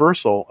beautiful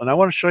reversal, and I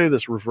want to show you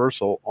this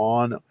reversal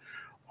on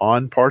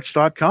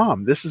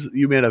parts.com.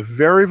 You made a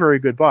very, very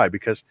good buy,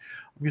 because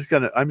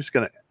I'm just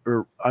gonna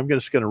I'm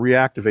just going to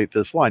reactivate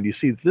this line. You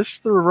see, this is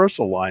the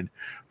reversal line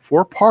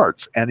for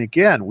parts, and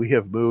again, we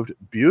have moved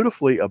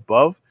beautifully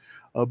above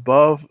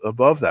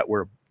that.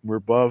 We're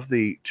above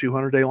the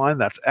 200-day line.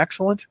 That's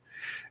excellent,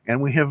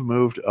 and we have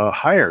moved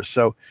higher.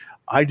 So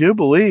I do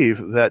believe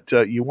that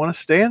you want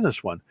to stay in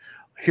this one.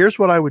 Here's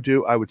what I would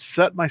do. I would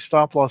set my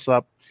stop loss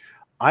up.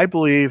 I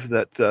believe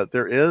that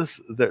there is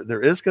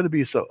going to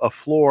be a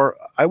floor.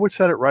 I would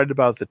set it right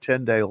about the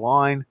 10-day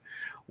line,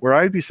 where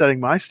I'd be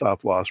setting my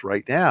stop loss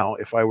right now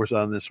if I was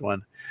on this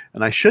one,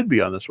 and I should be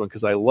on this one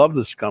because I love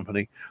this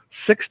company.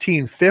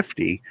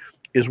 1650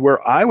 is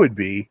where I would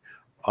be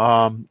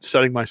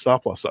setting my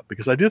stop loss up,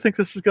 because I do think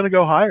this is going to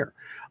go higher.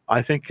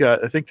 I think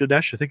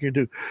Dinesh, I think you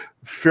do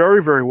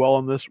very, very well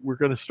on this. We're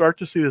going to start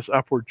to see this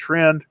upward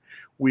trend.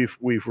 We've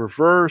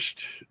reversed.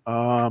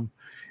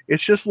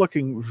 It's just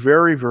looking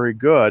very, very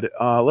good.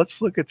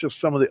 Let's look at just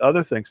some of the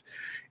other things.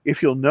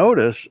 If you'll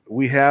notice,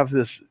 we have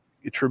this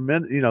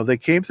tremendous, they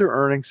came through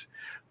earnings.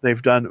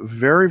 They've done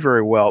very,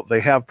 very well.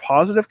 They have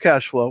positive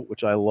cash flow,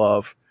 which I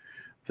love.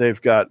 They've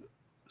got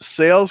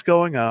sales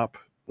going up,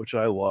 which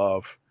I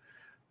love.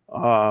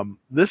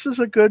 This is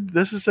a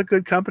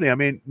good company. I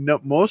mean, no,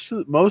 most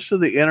of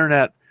the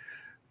internet,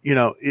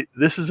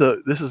 this is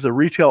a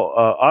retail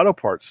auto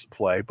parts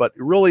play, but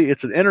really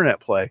it's an internet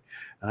play,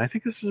 and I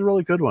think this is a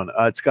really good one.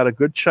 It's got a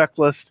good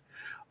checklist.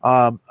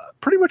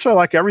 Pretty much I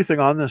like everything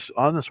on this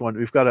one.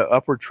 We've got an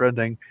upward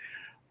trending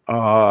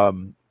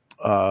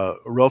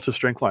relative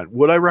strength line.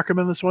 Would I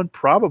recommend this one?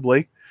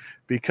 Probably,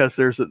 because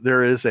there is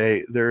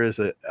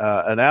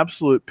an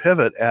absolute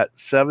pivot at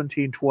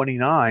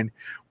 1729.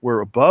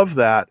 We're above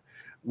that.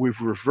 We've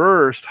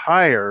reversed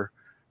higher,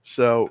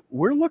 so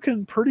we're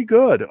looking pretty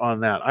good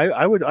on that.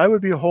 I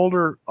would be a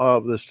holder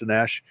of this,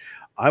 Dinesh.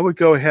 I would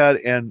go ahead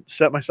and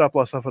set my stop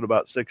loss up at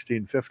about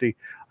 1650.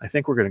 I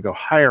think we're going to go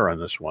higher on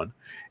this one,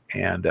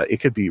 and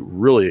it could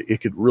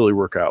really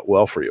work out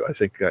well for you. I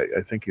think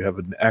you have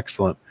an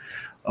excellent.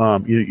 I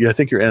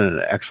think you're in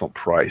an excellent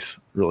price.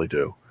 Really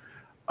do.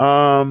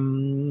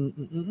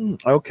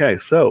 Okay,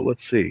 so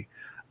let's see.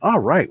 All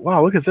right.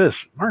 Wow, look at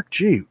this. Mark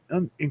G.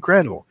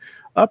 Incredible.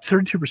 Up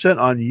 32%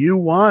 on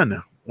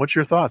U1. What's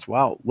your thoughts?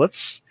 Wow,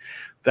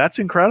 that's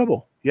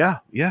incredible. Yeah,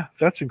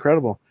 that's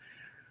incredible.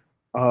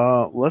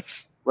 Let's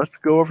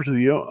go over to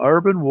the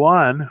Urban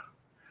One,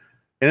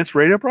 and it's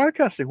radio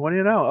broadcasting. What do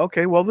you know?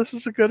 Okay, well, this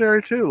is a good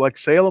area too. Like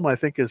Salem, I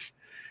think is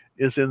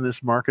in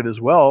this market as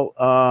well.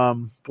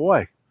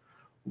 Boy,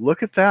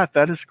 look at that.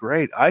 That is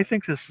great. I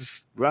think this is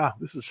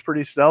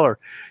pretty stellar.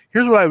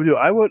 Here's what I would do.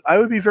 I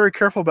would be very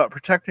careful about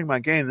protecting my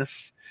gain.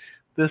 This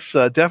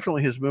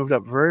definitely has moved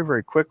up very,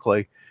 very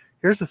quickly.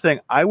 Here's the thing.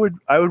 I would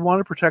want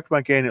to protect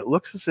my gain. It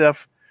looks as if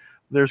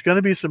there's going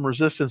to be some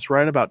resistance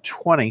right about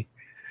 20.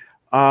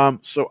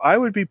 So I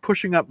would be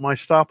pushing up my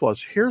stop loss.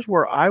 Here's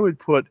where I would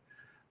put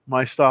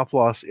my stop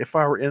loss if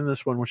I were in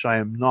this one, which I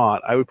am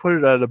not. I would put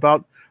it at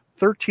about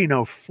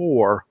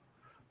 1304,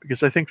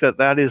 because I think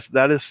that is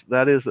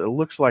it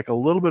looks like a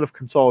little bit of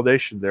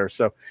consolidation there.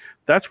 So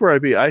that's where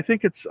I'd be. I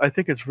think it's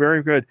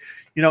very good.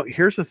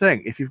 Here's the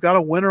thing. If you've got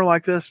a winner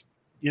like this,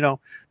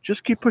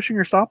 just keep pushing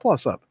your stop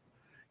loss up.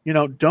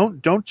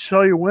 Don't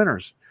sell your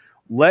winners.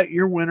 Let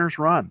your winners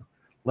run.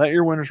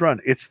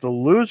 It's the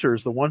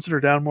losers, the ones that are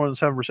down more than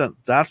 7%.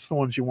 That's the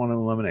ones you want to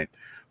eliminate.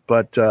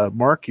 But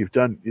Mark, you've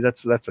done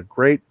that's a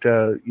great.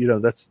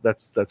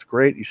 That's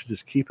great. You should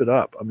just keep it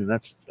up. I mean,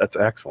 that's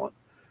excellent.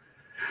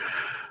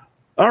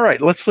 All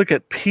right, let's look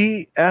at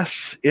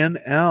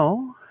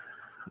PSNL.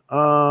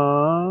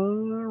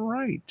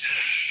 Right,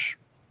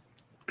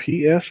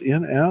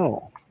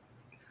 PSNL.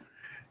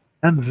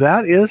 And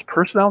that is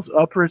Personalis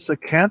upwards to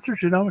Cancer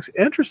Genomics.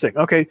 Interesting.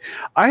 Okay.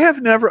 I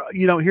have never,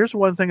 here's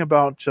one thing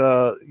about,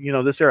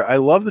 this area. I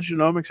love the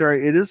genomics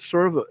area. It is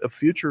sort of a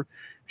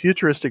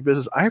futuristic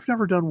business. I have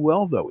never done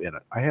well, though, in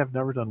it. I have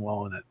never done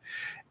well in it.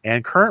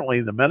 And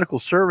currently, the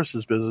medical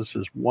services business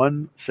is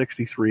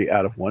 163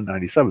 out of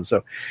 197.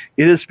 So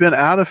it has been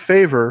out of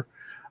favor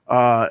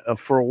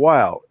for a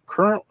while.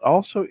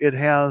 Also, it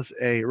has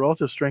a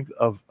relative strength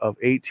of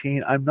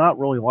 18. I'm not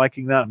really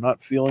liking that. I'm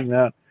not feeling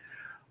that.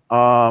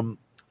 Even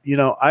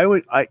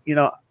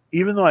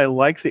though I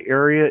like the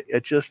area,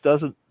 it just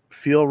doesn't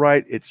feel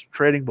right. It's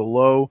trading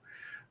below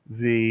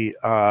the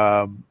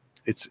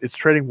it's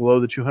trading below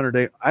the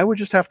 200-day. I would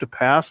just have to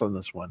pass on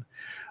this one.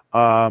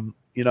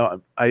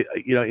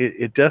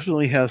 It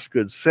definitely has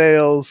good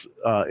sales.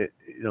 The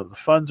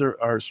funds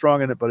are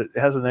strong in it, but it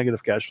has a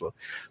negative cash flow.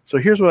 So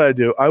here's what I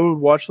do. I would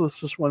watch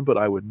this one, but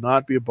I would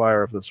not be a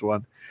buyer of this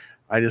one.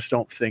 I just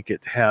don't think it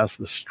has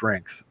the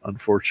strength,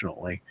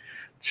 unfortunately,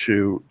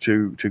 to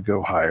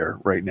go higher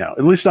right now,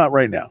 at least not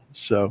right now.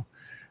 So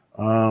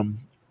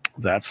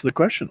that's the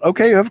question.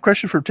 Okay, I have a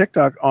question from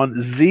TikTok on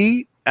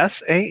ZSAN.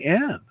 Let's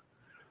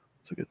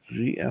look at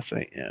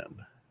ZSAN.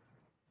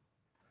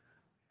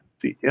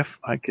 See if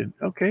I can.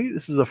 Okay,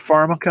 this is a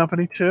pharma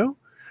company too.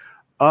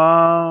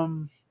 All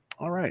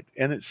right,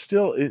 and it's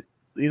still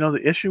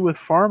the issue with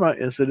pharma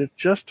is that it's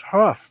just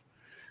tough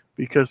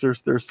because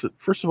there's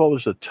first of all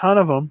there's a ton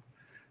of them.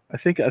 I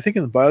think in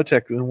the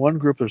biotech, in one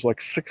group, there's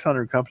like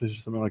 600 companies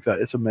or something like that.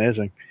 It's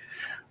amazing.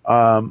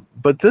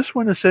 But this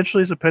one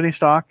essentially is a penny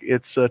stock.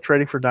 It's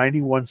trading for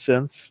 91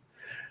 cents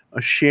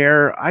a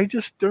share. I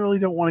just really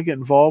don't want to get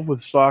involved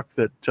with stock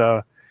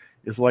that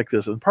is like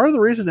this. And part of the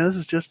reason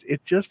is just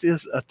it just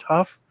is a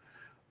tough.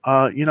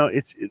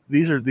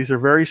 These are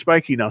very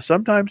spiky. Now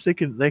sometimes they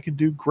can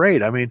do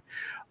great. I mean,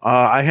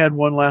 I had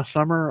one last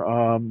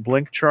summer,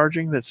 Blink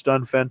Charging, that's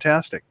done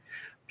fantastic.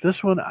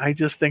 This one, I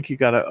just think you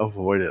got to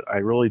avoid it. I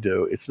really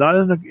do. It's not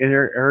in the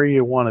area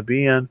you want to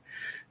be in.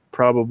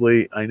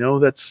 Probably, I know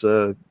that's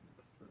you're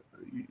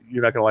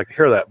not going to like to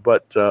hear that,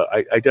 but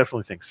I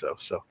definitely think so.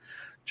 So,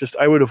 just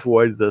I would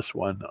avoid this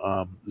one.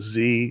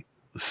 ZSAN.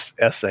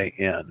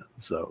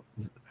 So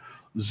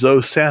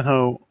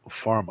Zosano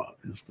Pharma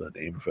is the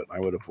name of it. I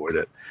would avoid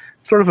it.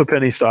 Sort of a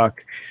penny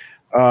stock.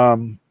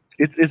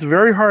 It's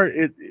very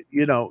hard.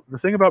 The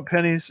thing about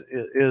pennies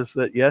is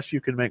that yes, you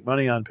can make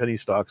money on penny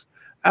stocks,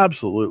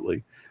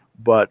 absolutely,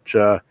 but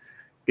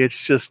it's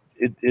just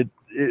it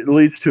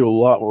leads to a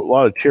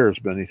lot of tears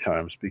many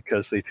times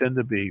because they tend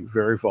to be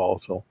very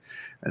volatile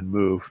and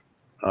move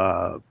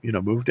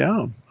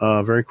down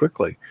very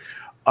quickly.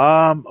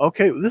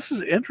 Okay, this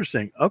is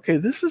interesting. Okay,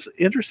 this is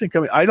interesting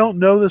coming. I don't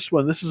know this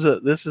one. Um,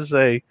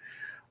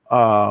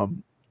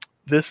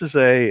 this is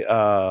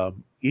a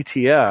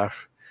ETF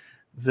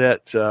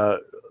that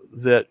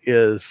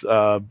is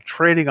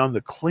trading on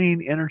the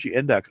Clean Energy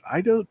Index.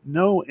 I don't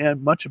know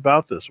much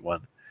about this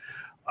one.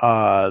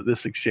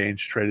 This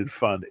exchange traded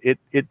fund.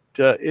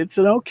 It's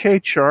an okay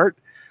chart.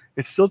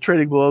 It's still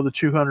trading below the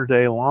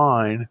 200-day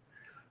line.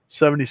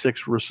 76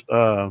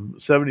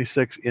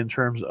 in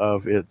terms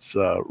of its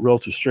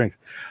relative strength.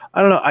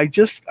 I don't know. I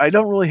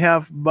don't really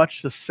have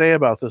much to say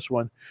about this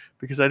one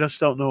because I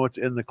just don't know what's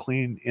in the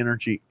Clean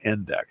Energy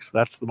Index.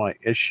 That's my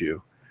issue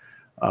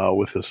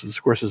with this.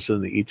 Of course, it's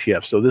in the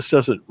ETF, so this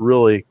doesn't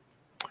really.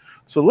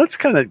 So let's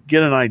kind of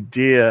get an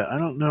idea. I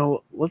don't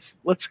know.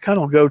 Let's kind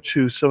of go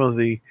to some of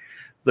the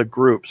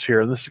groups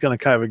here, and this is going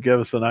to kind of give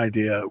us an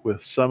idea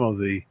with some of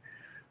the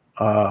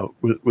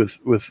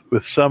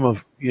with some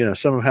of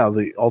how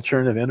the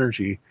alternative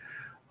energy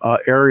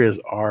areas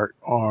are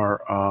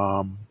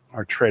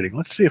trading.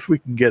 Let's see if we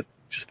can get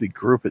just the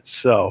group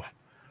itself.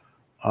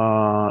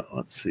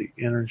 Let's see,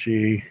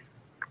 energy.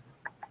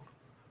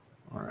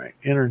 All right,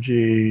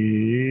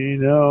 energy.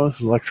 No, this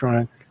is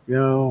electronic.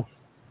 No.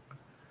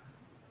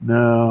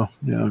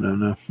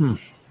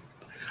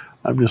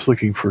 I'm just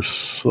looking for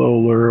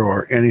solar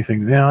or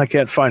anything. Now I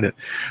can't find it.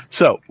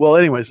 So, well,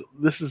 anyways,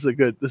 this is a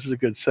good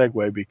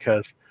segue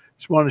because I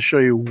just want to show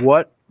you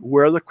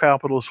where the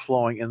capital is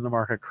flowing in the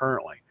market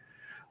currently.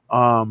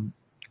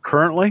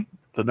 Currently,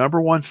 the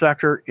number one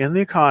sector in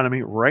the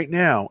economy right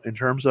now in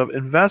terms of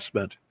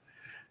investment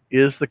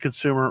is the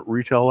consumer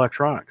retail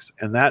electronics,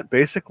 and that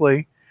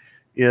basically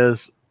is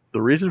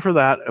the reason for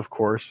that. Of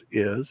course,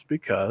 is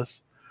because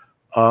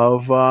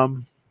of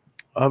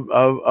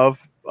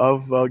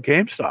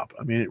GameStop.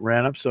 I mean, it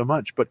ran up so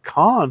much, but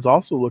Cons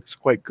also looks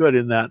quite good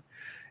in that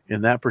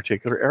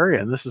particular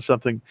area. And this is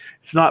something,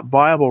 it's not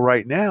viable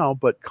right now,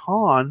 but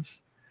Cons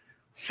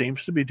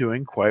seems to be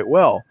doing quite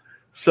well.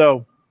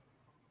 So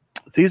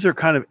these are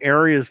kind of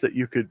areas that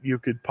you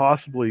could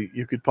possibly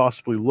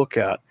look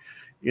at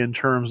in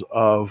terms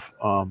of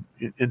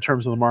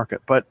the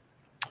market. But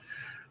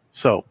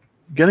so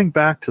getting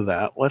back to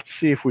that, let's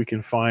see if we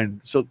can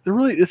find. So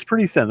it's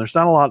pretty thin. There's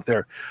not a lot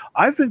there.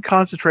 I've been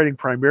concentrating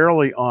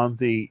primarily on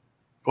the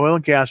oil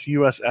and gas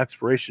U.S.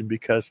 exploration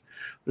because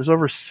there's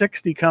over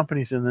 60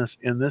 companies in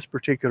this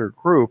particular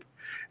group,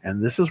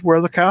 and this is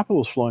where the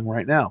capital is flowing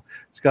right now.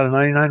 It's got a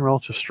 99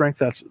 relative strength.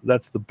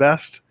 That's the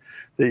best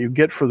that you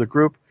get for the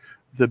group.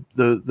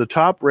 The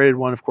top rated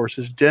one, of course,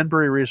 is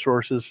Denbury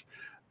Resources.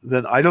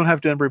 Then I don't have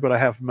Denbury, but I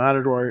have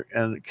Matador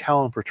and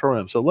Callon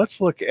Petroleum. So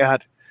let's look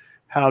at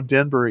how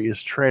Denbury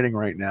is trading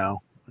right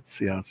now. Let's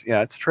see how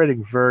it's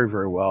trading very,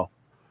 very well.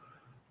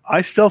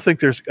 I still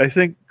think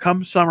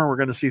come summer we're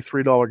going to see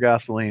 $3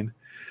 gasoline,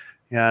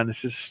 and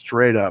it's just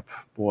straight up.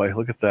 Boy,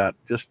 look at that!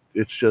 It's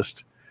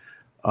just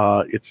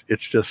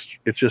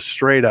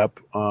straight up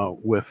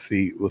with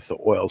the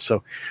oil.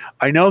 So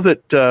I know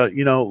that a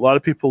lot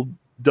of people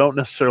don't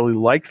necessarily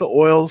like the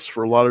oils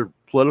for a lot of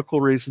political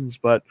reasons,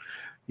 but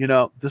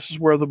this is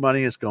where the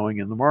money is going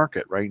in the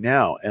market right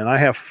now. And I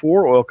have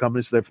 4 oil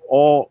companies. They're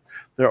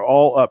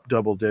all up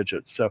double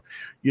digits. So,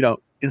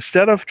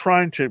 instead of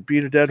trying to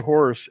beat a dead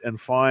horse and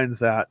find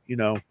that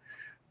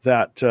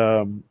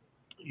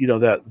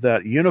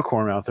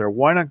unicorn out there,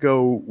 why not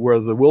go where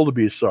the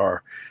wildebeests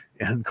are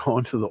and go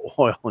into the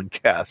oil and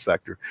gas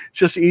sector? It's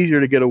just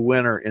easier to get a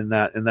winner in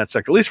that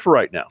sector, at least for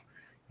right now.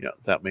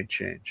 That may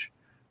change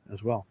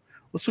as well.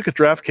 Let's look at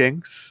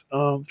DraftKings.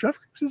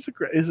 DraftKings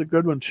is a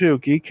good one too.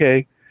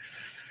 GK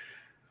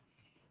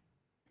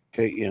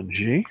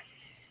KNG.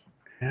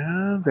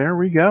 And there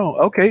we go.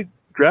 Okay,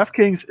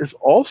 DraftKings is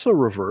also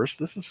reversed.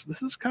 This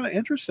is kind of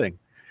interesting.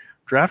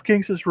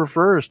 DraftKings is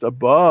reversed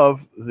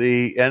above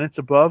the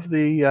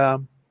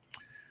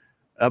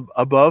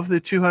above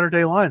the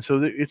 200-day line.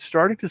 So it's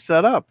starting to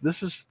set up.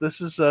 This is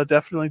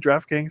definitely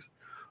DraftKings.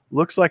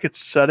 Looks like it's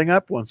setting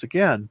up once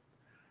again.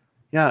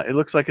 Yeah, it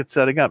looks like it's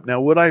setting up. Now,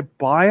 would I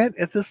buy it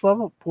at this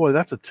level? Boy,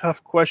 that's a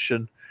tough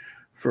question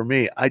for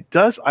me.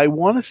 I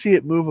want to see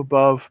it move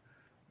above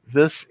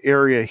this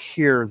area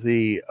here,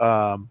 the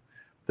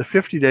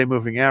 50-day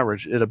moving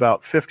average at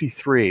about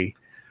 53.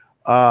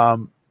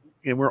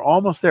 And we're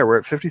almost there. We're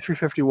at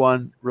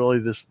 53.51. Really,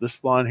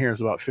 this line here is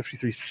about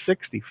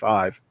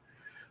 53.65.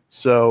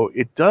 So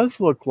it does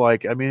look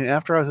like, I mean,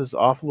 after I was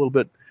off a little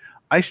bit,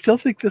 I still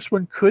think this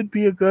one could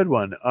be a good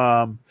one.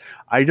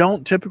 I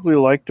don't typically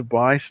like to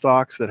buy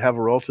stocks that have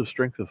a relative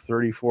strength of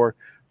 34.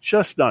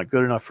 Just not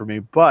good enough for me.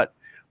 But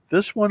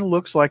this one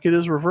looks like it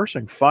is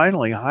reversing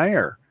finally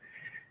higher.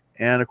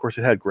 And of course,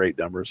 it had great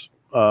numbers,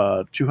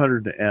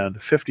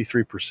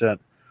 253%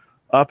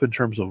 up in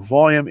terms of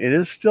volume. It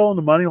is still in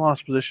the money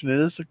loss position. It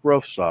is a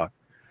growth stock,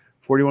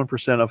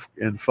 41%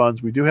 in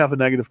funds. We do have a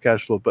negative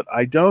cash flow, but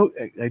I do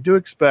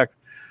expect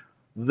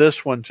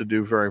this one to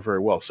do very, very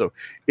well. So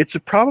it's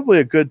probably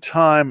a good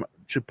time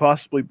to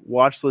possibly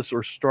watch this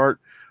or start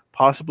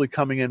possibly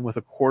coming in with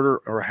a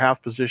quarter or a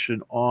half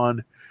position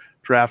on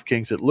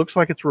DraftKings. It looks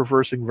like it's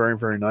reversing very,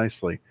 very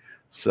nicely.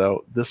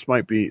 So this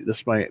might be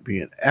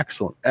an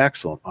excellent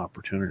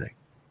opportunity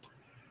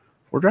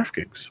for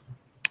DraftKings.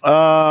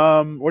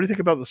 What do you think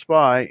about the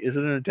SPY? Is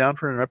it in a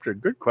downtrend or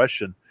uptrend? Good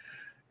question.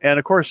 And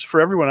of course,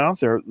 for everyone out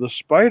there, the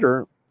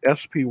Spider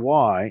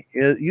SPY,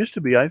 it used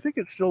to be, I think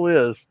it still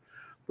is,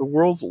 the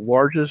world's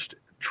largest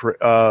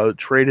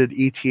traded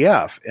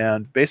ETF,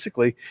 and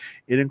basically,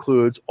 it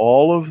includes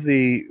all of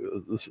the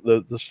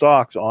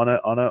stocks on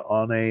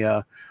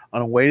a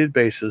weighted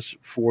basis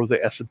for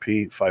the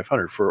S&P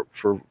 500 for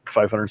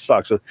 500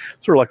 stocks. So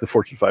sort of like the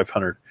Fortune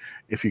 500,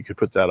 if you could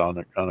put that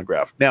on a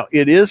graph. Now,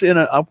 it is in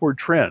an upward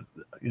trend.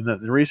 And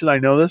the reason I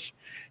know this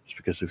is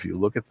because if you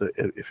look at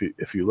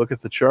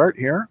the chart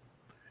here,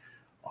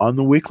 on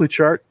the weekly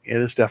chart, it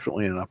is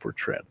definitely an upward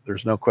trend.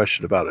 There's no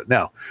question about it.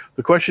 Now,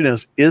 the question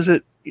is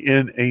it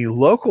in a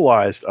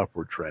localized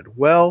upward trend?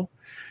 Well,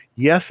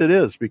 yes, it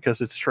is, because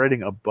it's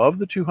trading above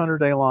the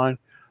 200-day line,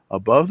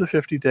 above the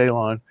 50-day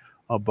line,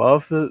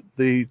 above the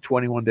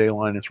 21-day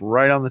line. It's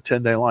right on the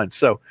 10-day line.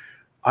 So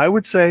I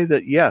would say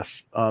that,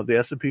 yes, the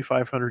S&P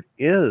 500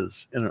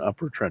 is in an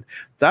upward trend.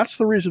 That's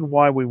the reason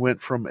why we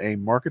went from a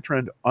market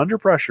trend under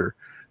pressure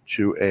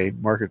to a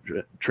market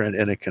trend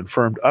and a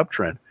confirmed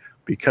uptrend,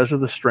 because of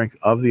the strength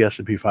of the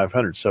S&P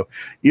 500. So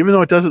even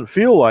though it doesn't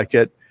feel like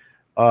it,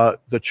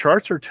 the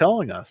charts are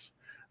telling us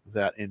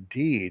that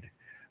indeed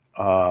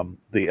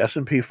the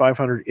S&P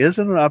 500 is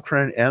in an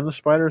uptrend and the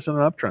Spider is in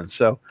an uptrend.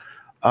 So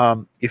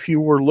if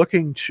you were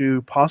looking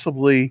to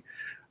possibly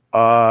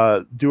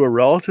do a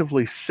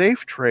relatively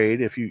safe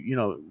trade, if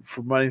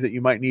for money that you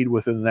might need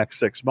within the next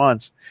 6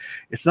 months,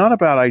 it's not a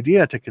bad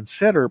idea to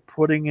consider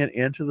putting it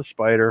into the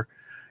Spider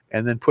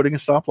and then putting a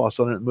stop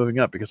loss on it and moving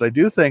up, because I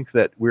do think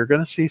that we're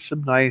going to see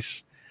some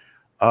nice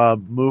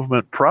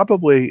movement,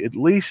 probably at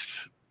least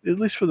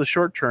for the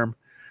short term,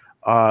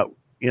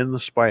 in the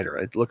Spider.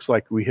 It looks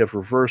like we have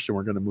reversed and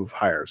we're going to move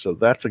higher, so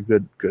that's a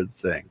good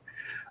thing.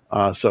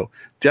 So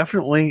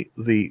definitely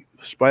the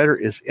Spider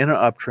is in an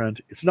uptrend.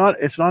 It's not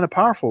a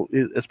powerful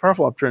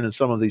uptrend in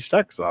some of these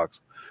tech stocks,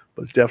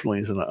 but it definitely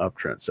is in an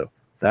uptrend. So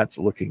that's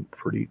looking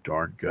pretty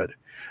darn good.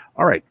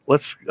 All right,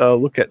 let's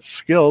look at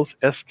skills,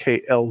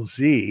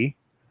 SKLZ.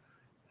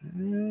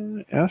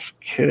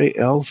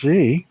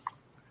 SKLZ.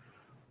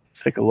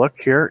 Let's take a look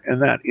here,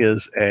 and that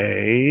is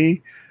a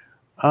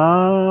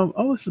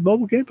this is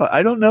Mobile Game Pod.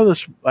 I don't know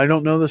this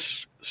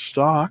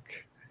stock,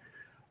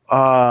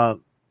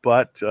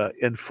 but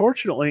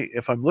unfortunately,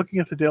 if I'm looking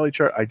at the daily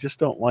chart, I just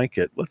don't like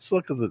it. Let's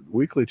look at the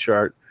weekly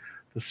chart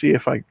to see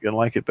if I can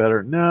like it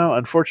better. No,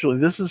 unfortunately,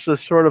 this is a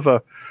sort of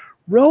a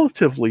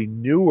relatively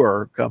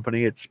newer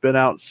company. It's been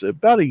out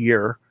about a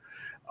year.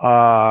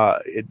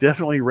 It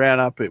definitely ran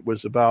up. It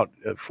was about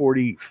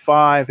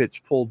 45. It's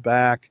pulled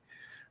back.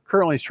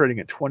 Currently, it's trading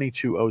at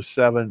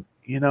 22.07.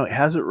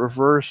 Has it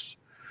reversed?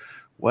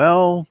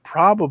 Well,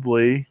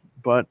 probably,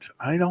 but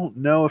I don't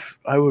know if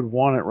I would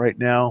want it right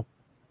now.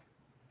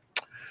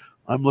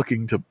 I'm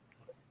looking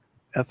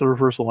at the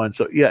reversal line.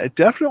 So yeah, it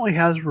definitely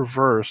has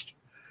reversed.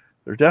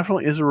 There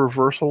definitely is a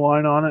reversal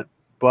line on it,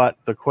 but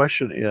the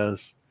question is,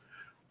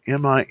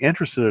 am I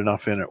interested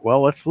enough in it?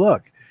 Well, let's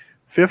look.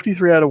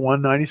 53 out of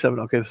 197.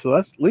 Okay, so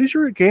that's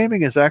leisure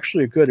gaming is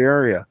actually a good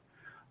area.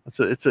 It's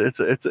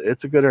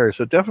a good area.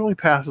 So it definitely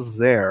passes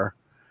there.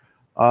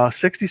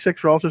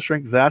 66 relative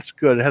strength. That's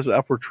good. It has an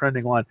upward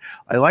trending line.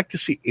 I like to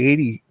see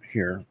 80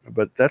 here,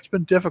 but that's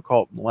been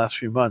difficult in the last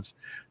few months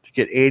to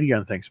get 80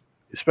 on things,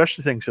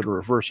 especially things that are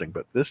reversing.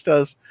 But this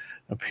does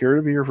appear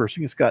to be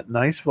reversing. It's got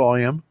nice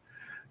volume.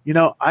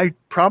 I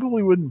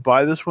probably wouldn't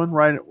buy this one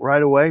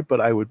right away,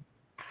 but I would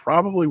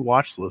probably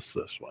watch this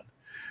one,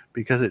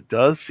 because it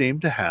does seem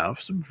to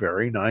have some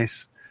very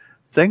nice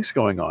things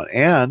going on,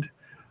 and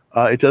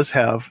it does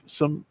have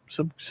some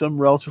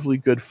relatively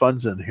good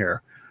funds in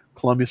here.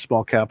 Columbia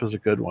Small Cap is a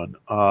good one,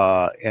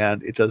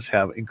 and it does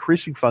have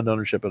increasing fund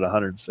ownership at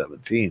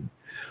 117.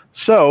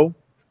 So,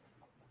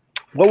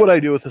 what would I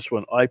do with this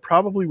one? I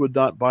probably would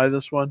not buy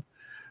this one,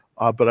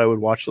 but I would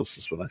watch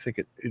this one. I think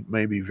it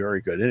may be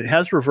very good, and it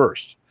has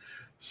reversed.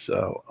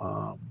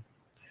 So,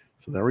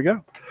 so there we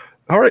go.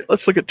 All right,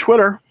 let's look at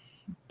Twitter,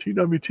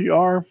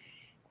 TWTR,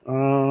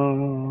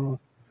 and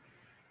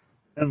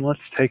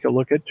let's take a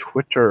look at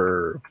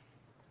Twitter.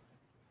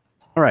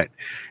 All right,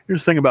 here's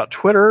the thing about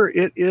Twitter.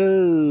 It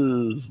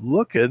is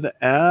looking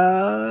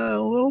a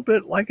little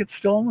bit like it's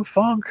still in the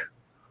funk.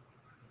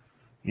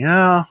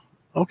 Yeah,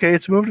 okay,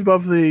 it's moved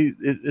above the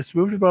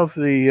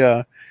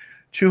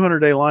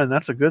 200-day line.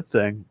 That's a good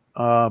thing.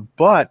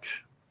 But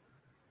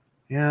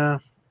yeah,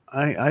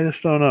 I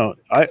just don't know.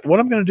 What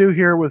I'm going to do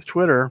here with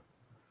Twitter,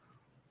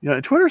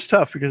 Twitter's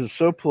tough because it's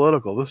so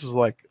political. This is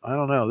like, I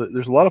don't know.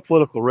 There's a lot of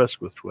political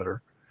risk with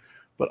Twitter,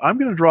 but I'm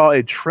going to draw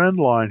a trend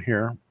line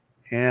here,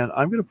 and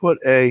I'm going to put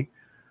an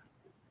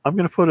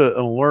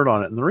alert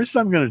on it. And the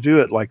reason I'm going to do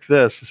it like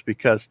this is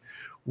because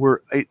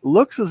it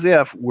looks as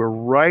if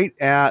we're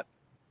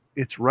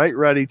it's right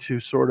ready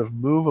to sort of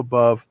move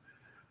above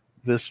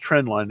this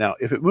trend line. Now,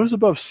 if it moves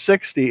above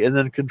 60 and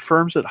then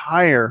confirms it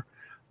higher,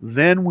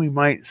 then we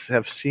might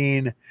have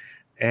seen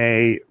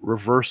a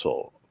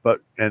reversal. But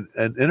and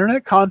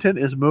internet content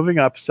is moving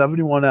up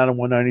 71 out of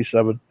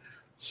 197,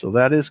 so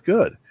that is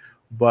good.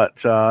 But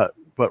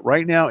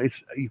right now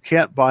you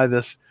can't buy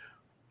this.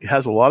 It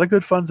has a lot of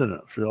good funds in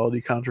it. Fidelity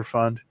Contra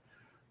Fund,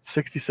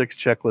 66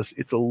 checklist.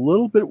 It's a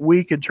little bit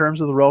weak in terms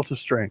of the relative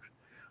strength.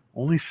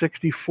 Only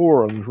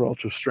 64 on the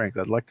relative strength.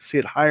 I'd like to see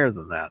it higher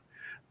than that.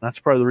 That's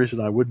part of the reason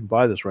I wouldn't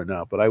buy this right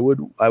now. But I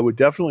would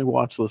definitely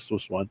watch this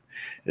one.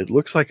 It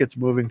looks like it's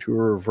moving to a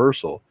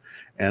reversal,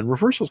 and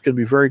reversals can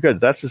be very good.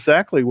 That's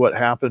exactly what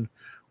happened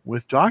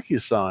with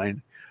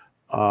DocuSign.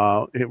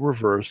 It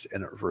reversed,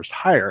 and it reversed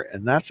higher,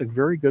 and that's a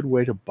very good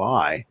way to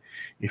buy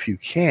if you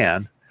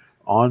can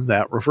on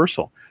that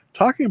reversal.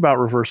 Talking about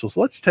reversals,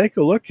 let's take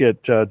a look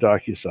at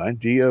DocuSign.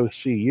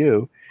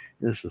 DOCU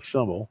is the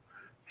symbol.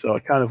 So I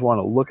kind of want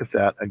to look at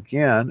that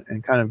again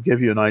and kind of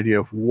give you an idea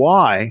of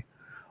why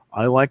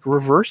I like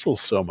reversals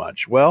so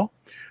much. Well,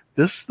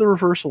 this is the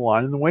reversal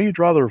line, and the way you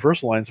draw the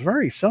reversal line is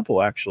very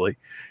simple, actually.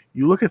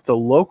 You look at the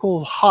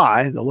local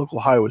high. The local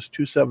high was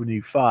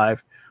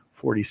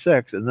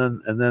 275.46, and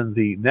then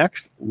the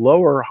next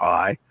lower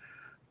high,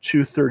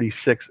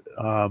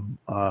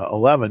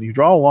 236.11. You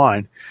draw a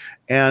line,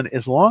 and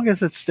as long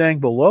as it's staying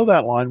below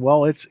that line,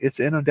 well, it's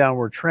in a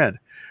downward trend.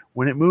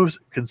 When it moves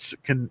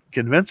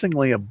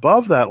convincingly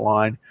above that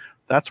line,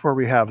 that's where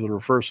we have the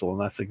reversal,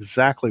 and that's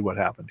exactly what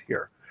happened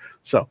here.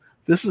 So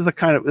this is the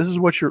kind of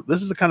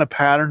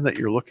pattern that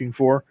you're looking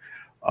for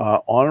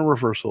on a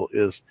reversal.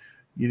 Is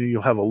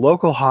you'll have a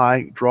local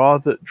high, draw.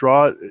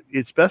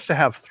 It's best to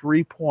have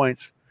 3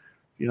 points,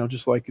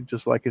 just like in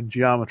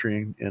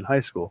geometry in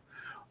high school.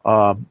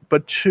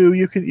 But two,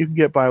 you can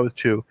get by with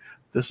two.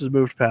 This is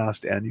moved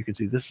past, and you can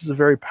see this is a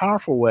very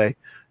powerful way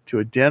to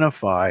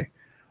identify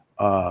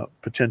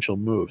potential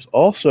moves.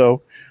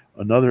 Also,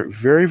 another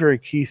very, very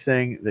key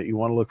thing that you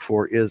want to look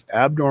for is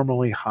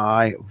abnormally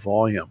high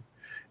volume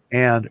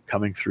and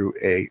coming through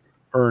a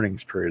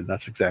earnings period. And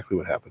that's exactly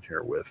what happened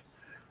here with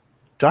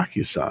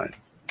DocuSign.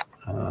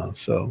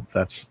 So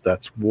that's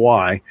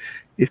why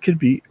it can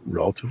be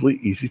relatively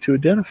easy to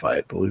identify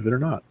it, believe it or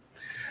not.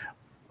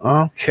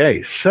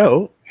 Okay,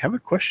 so I have a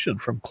question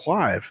from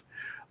Clive.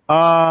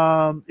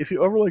 If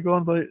you overlay go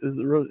on by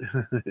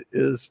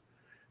is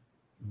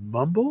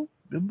Mumble?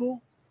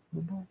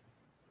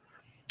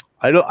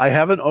 I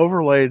haven't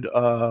overlaid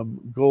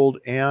gold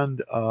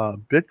and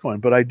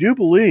Bitcoin, but I do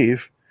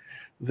believe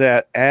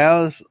that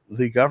as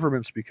the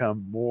governments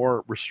become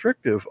more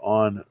restrictive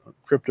on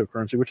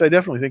cryptocurrency, which I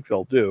definitely think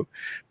they'll do,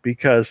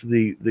 because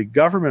the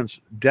governments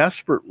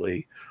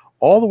desperately,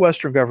 all the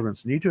Western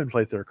governments need to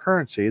inflate their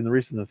currency, and the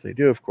reason that they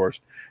do, of course,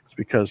 is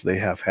because they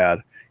have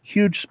had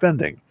huge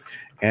spending.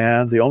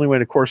 And the only way,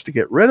 of course, to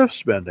get rid of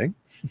spending,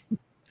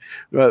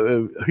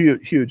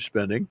 huge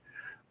spending,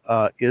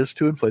 is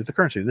to inflate the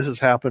currency. This has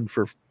happened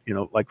for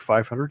like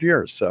 500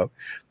 years. So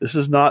this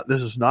is not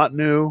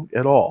new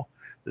at all.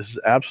 This is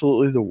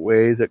absolutely the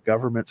way that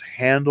governments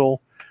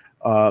handle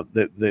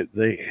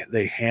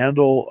they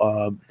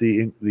handle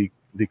the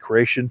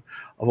creation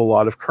of a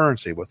lot of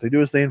currency. What they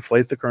do is they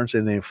inflate the currency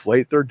and they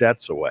inflate their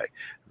debts away.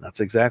 And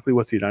that's exactly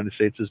what the United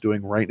States is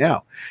doing right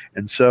now.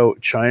 And so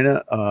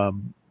China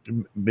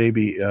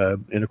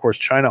and of course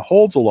China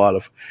holds a lot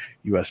of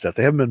U.S. debt.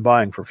 They haven't been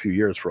buying for a few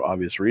years for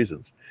obvious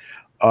reasons.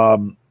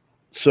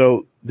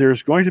 So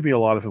there's going to be a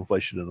lot of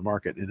inflation in the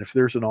market. And if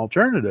there's an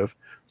alternative,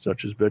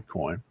 such as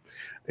Bitcoin,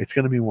 it's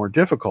going to be more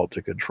difficult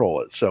to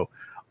control it. So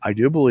I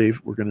do believe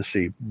we're going to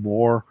see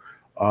more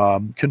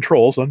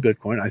controls on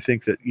Bitcoin. I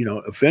think that,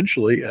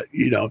 eventually,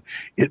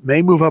 it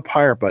may move up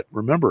higher, but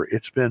remember,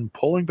 it's been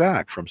pulling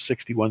back from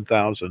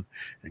 61,000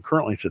 and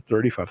currently it's at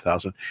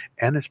 35,000,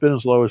 and it's been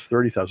as low as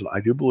 30,000.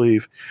 I do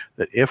believe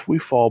that if we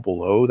fall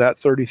below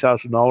that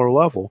 $30,000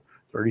 level,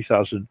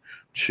 30,000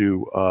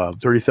 to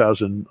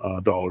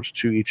 $30,000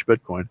 to each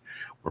Bitcoin,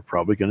 we're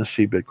probably going to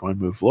see Bitcoin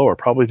move lower,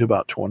 probably to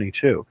about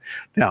 22.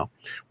 Now,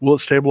 will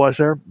it stabilize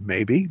there?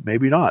 Maybe,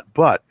 maybe not.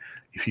 But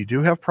if you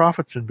do have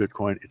profits in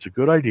Bitcoin, it's a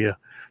good idea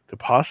to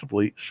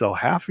possibly sell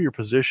half of your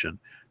position,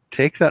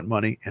 take that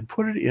money and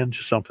put it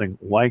into something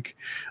like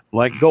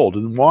gold.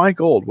 And why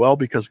gold? Well,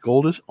 because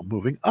gold is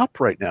moving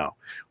up right now,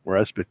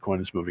 whereas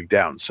Bitcoin is moving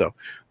down. So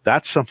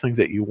that's something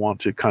that you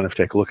want to kind of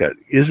take a look at.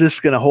 Is this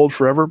going to hold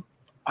forever?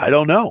 I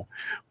don't know.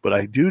 But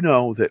I do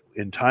know that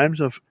in times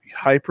of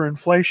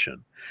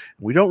hyperinflation,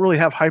 we don't really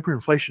have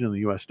hyperinflation in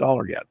the US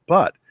dollar yet,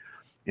 but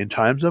in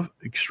times of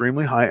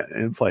extremely high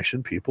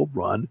inflation, people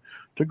run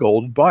to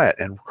gold and buy it.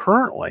 And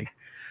currently,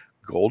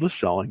 gold is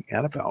selling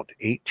at about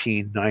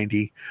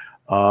 $18.90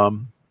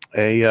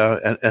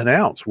 an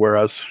ounce,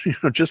 whereas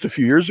just a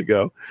few years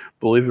ago,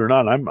 believe it or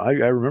not, I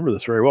remember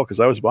this very well because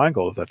I was buying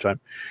gold at that time.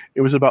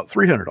 It was about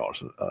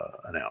 $300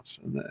 an ounce.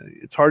 And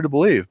it's hard to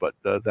believe, but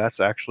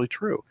that's actually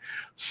true.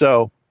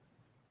 So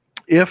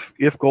if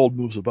gold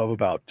moves above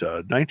about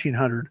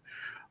 $1,900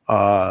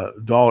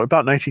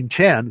 about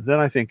 1910, then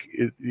I think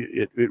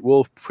it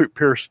will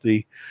pierce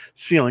the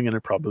ceiling and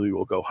it probably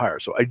will go higher.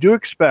 So I do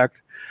expect,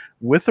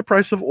 with the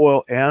price of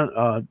oil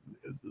and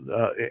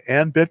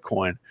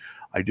Bitcoin,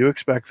 I do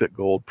expect that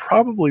gold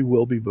probably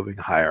will be moving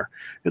higher,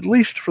 at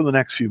least for the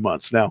next few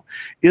months. Now,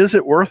 is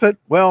it worth it?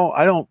 Well,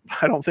 I don't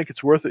think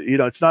it's worth it.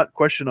 It's not a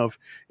question of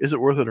is it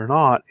worth it or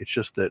not. It's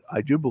just that I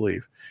do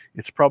believe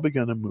it's probably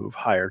going to move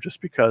higher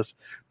just because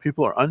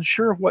people are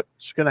unsure of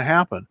what's going to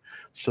happen.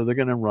 So they're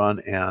going to run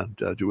and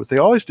do what they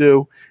always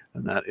do,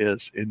 and that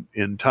is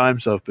in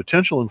times of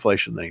potential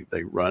inflation,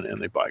 they run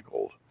and they buy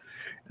gold.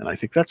 And I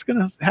think that's going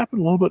to happen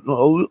a little bit,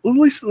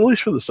 at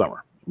least for the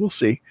summer. We'll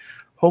see.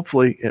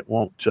 Hopefully, it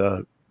won't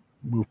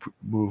move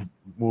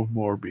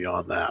more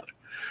beyond that.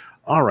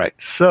 All right,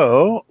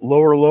 so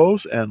lower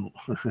lows and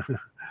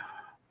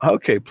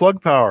okay,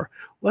 Plug Power.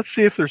 Let's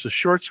see if there's a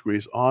short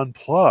squeeze on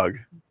Plug.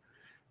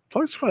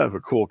 Plug's kind of a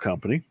cool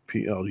company,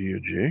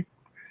 PLUG.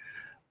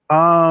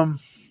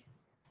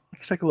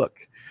 Let's take a look.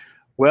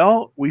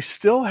 Well, we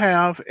still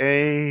have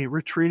a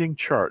retreating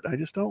chart. I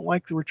just don't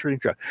like the retreating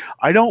chart.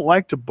 I don't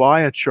like to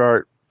buy a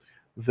chart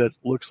that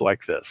looks like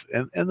this.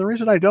 And the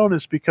reason I don't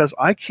is because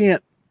I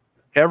can't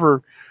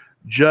ever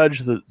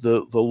judge the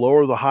low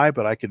or the high,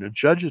 but I can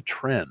judge a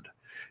trend.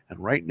 And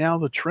right now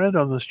the trend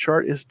on this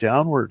chart is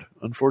downward,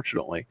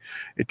 unfortunately.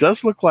 It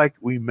does look like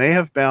we may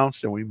have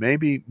bounced and we may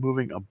be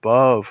moving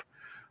above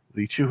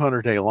the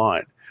 200-day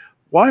line.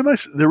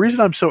 The reason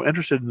I'm so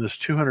interested in this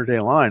 200-day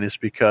line is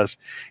because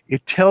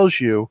it tells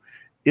you,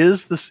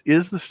 is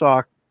the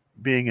stock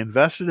being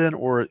invested in,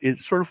 or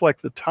it's sort of like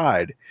the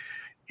tide.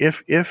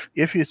 If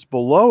it's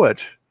below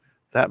it,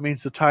 that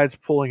means the tide's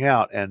pulling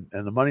out and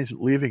the money's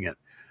leaving it.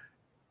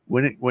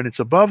 When it's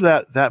above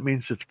that, that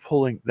means it's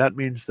pulling. That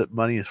means that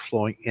money is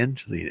flowing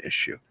into the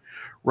issue.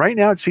 Right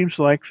now, it seems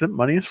like the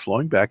money is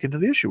flowing back into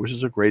the issue, which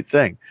is a great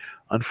thing.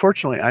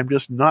 Unfortunately, I'm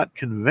just not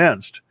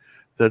convinced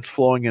that it's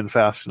flowing in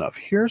fast enough.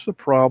 Here's the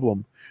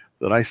problem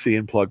that I see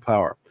in Plug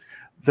Power.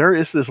 There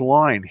is this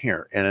line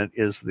here, and it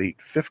is the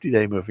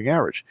 50-day moving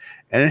average,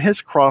 and it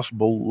has crossed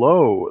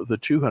below the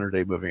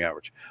 200-day moving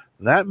average.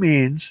 That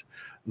means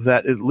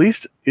that at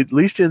least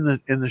in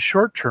the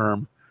short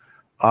term,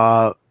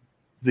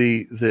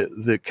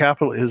 the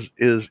capital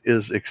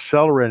is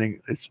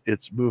accelerating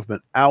its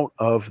movement out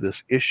of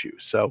this issue.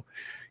 So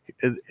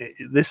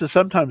this is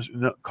sometimes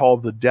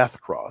called the death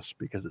cross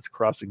because it's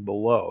crossing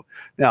below.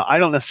 Now, I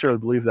don't necessarily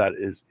believe that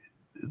is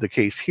the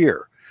case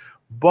here,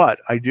 but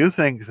I do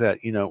think that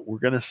we're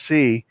going to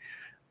see.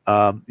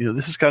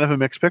 This is kind of a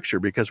mixed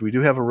picture because we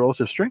do have a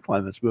relative strength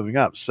line that's moving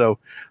up. So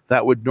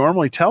that would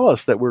normally tell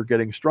us that we're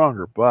getting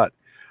stronger, but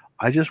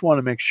I just want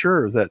to make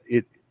sure that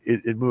it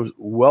moves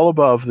well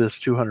above this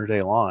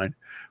 200-day line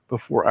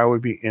before I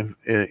would be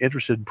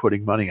interested in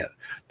putting money in.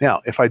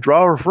 Now, if I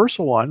draw a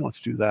reversal line,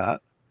 let's do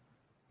that.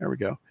 There we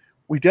go.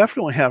 We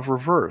definitely have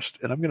reversed,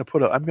 and I'm going to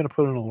put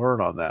an alert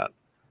on that.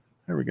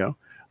 There we go.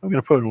 I'm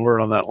going to put an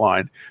alert on that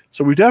line.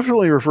 So we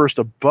definitely reversed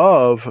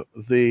above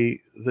the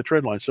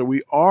trend line. So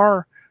we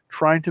are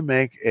trying to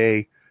make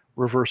a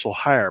reversal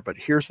higher, but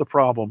here's the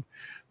problem.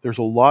 There's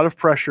a lot of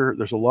pressure.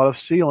 There's a lot of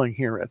ceiling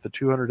here at the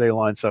 200-day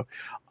line. So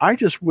I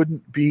just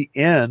wouldn't be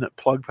in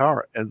Plug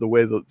Power and the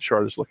way the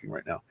chart is looking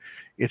right now.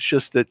 It's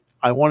just that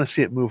I want to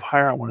see it move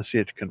higher. I want to see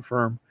it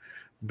confirm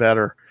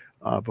better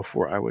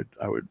before I would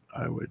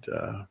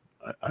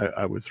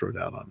throw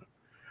down on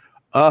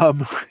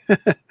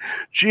it.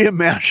 GM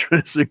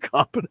management is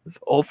incompetent.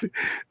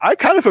 I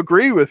kind of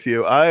agree with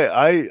you.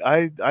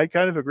 I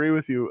kind of agree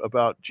with you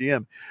about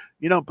GM.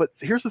 But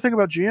here's the thing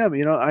about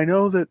GM. I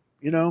know that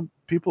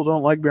people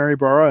don't like Mary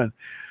Barra,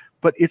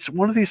 but it's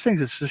one of these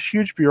things. It's this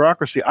huge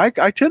bureaucracy. I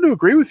tend to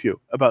agree with you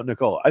about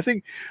Nikola. I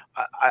think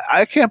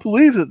I can't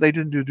believe that they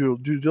didn't do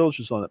due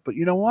diligence on it. But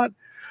you know what?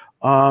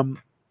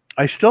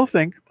 I still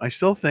think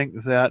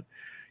that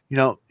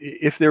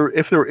if there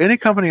were any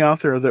company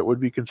out there that would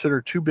be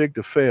considered too big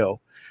to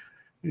fail,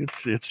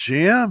 it's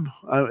GM.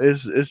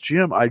 Is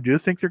GM. I do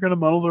think they're going to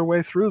muddle their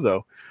way through,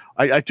 though.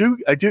 I do,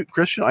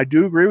 Christian. I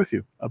do agree with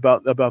you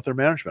about their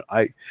management.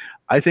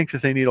 I think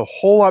that they need a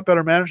whole lot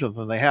better management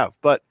than they have.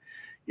 But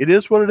it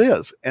is what it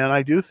is, and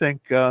I do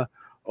think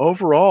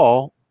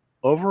overall,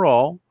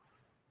 overall,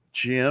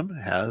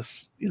 GM has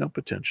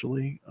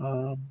potentially.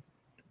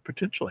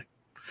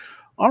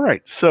 All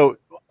right. So,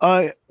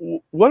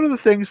 what are the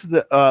things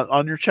that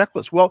on your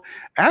checklist? Well,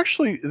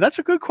 actually, that's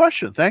a good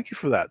question. Thank you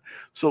for that.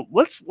 So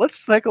let's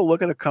take a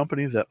look at a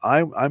company that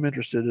I'm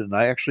interested in. And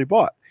I actually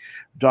bought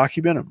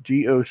Documentum,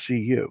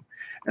 DOCU,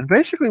 and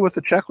basically what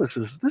the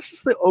checklist is. This is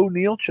the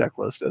O'Neill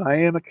checklist, and I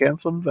am a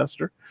cancel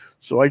investor,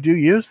 so I do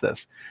use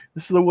this.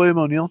 This is the William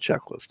O'Neill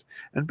checklist,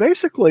 and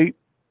basically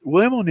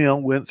William O'Neill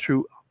went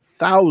through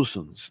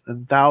thousands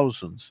and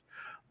thousands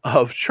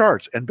of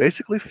charts and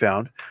basically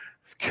found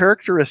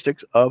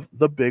characteristics of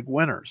the big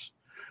winners.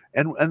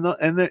 And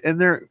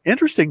they're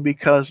interesting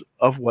because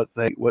of what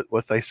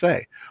they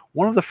say.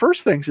 One of the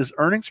first things is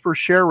earnings per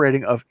share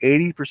rating of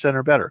 80%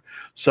 or better.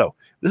 So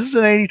this is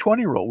an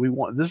 80-20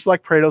 rule. This is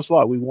like Pareto's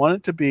law. We want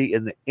it to be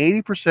in the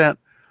 80%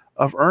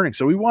 of earnings.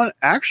 So we want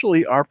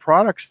actually our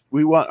products.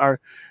 We want our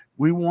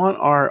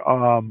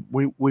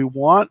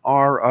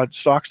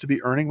stocks to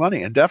be earning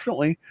money, and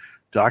definitely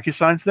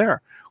DocuSign's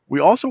there. We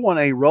also want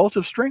a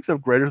relative strength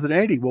of greater than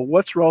 80. Well,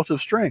 what's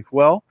relative strength?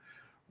 Well,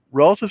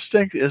 relative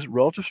strength is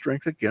relative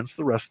strength against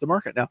the rest of the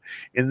market. Now,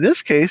 in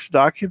this case,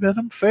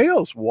 Documentum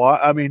fails. Why?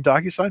 I mean,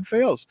 DocuSign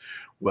fails.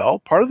 Well,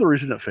 part of the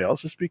reason it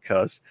fails is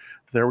because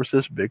there was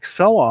this big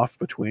sell-off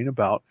between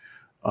about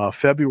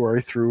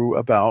February through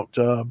about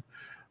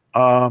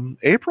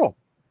April.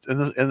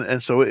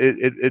 And so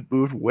it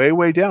moved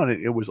way down.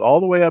 It was all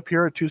the way up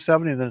here at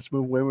 270, and then it's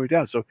moved way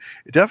down. So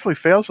it definitely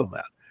fails on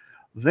that.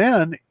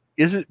 Then,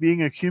 is it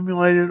being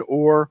accumulated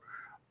or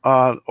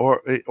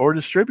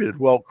distributed?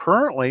 Well,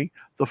 currently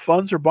the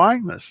funds are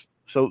buying this,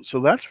 so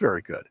that's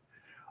very good.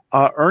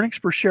 Earnings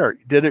per share,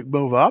 did it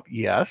move up?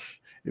 Yes,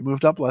 it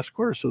moved up last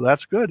quarter, so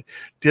that's good.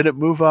 Did it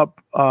move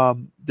up?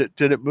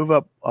 Did it move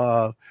up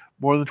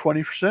more than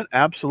 20%?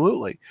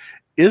 Absolutely.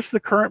 Is the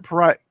current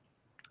price?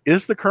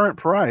 Is its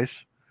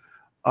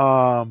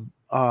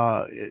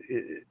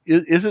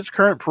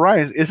current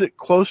price? Is it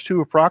close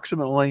to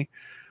approximately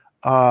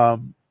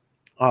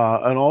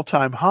an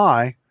all-time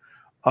high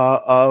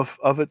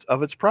of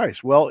its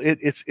price? Well,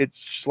 it's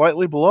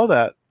slightly below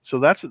that, so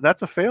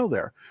that's a fail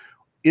there.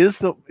 Is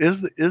the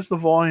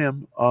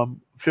volume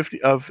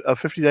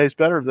 50 days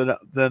better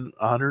than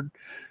 100?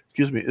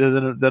 Excuse me,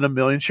 than a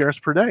million shares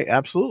per day?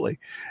 Absolutely.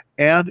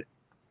 And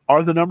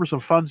are the numbers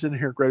of funds in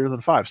here greater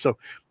than 5? So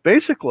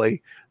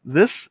basically,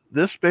 this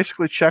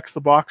basically checks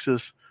the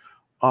boxes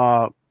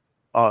for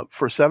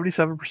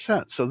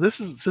 77%. So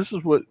this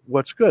is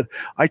what's good.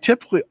 I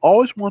typically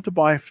always want to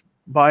buy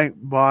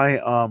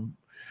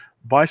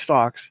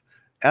stocks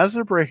as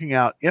they're breaking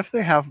out if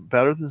they have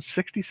better than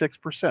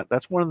 66%.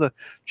 That's one of the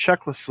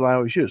checklists that I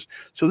always use.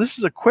 So this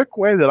is a quick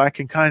way that I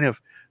can kind of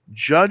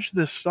judge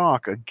this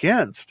stock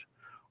against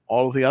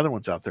all of the other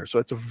ones out there. So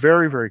it's a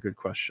very, very good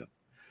question.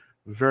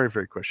 Very,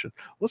 very question.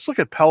 Let's look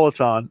at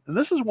Peloton. And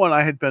this is one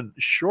I had been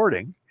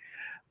shorting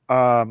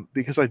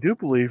because I do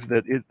believe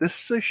that this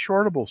is a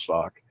shortable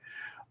stock.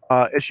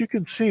 As you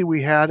can see,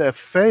 we had a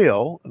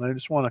fail, and I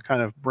just want to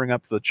kind of bring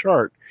up the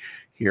chart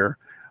here.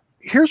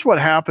 Here's what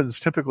happens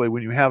typically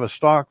when you have a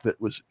stock that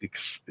was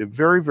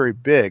very, very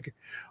big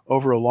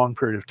over a long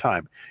period of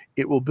time.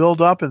 It will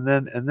build up, and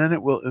then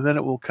it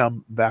will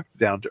come back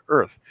down to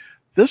earth.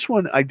 This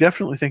one I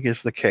definitely think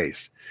is the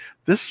case.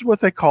 This is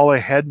what they call a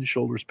head and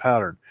shoulders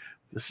pattern.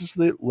 This is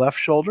the left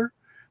shoulder.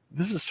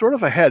 This is sort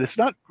of a head. It's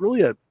not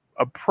really an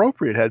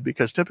appropriate head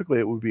because typically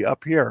it would be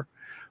up here.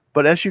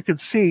 But as you can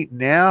see,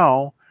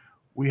 now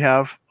we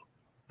have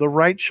the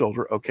right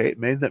shoulder. Okay, it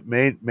made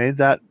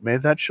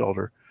that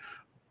shoulder.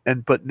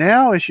 But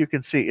now, as you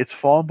can see, it's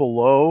fallen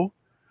below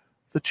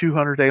the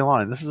 200-day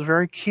line. This is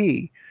very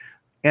key,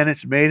 and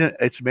it's made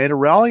a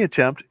rally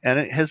attempt, and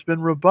it has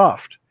been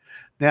rebuffed.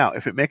 Now,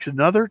 if it makes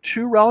another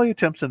 2 rally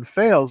attempts and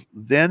fails,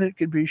 then it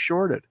can be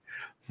shorted.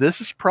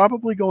 This is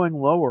probably going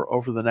lower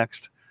over the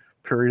next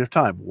period of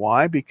time.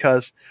 Why?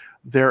 Because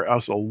there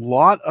is a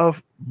lot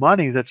of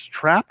money that's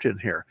trapped in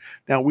here.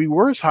 Now, we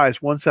were as high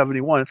as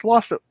 171. It's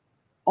lost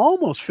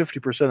almost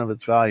 50% of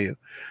its value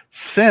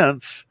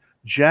since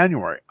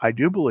January. I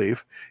do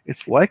believe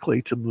it's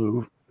likely to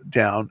move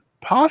down,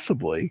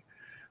 possibly,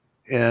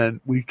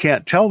 and we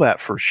can't tell that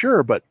for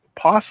sure, but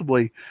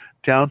possibly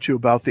down to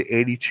about the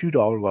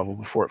 $82 level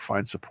before it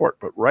finds support.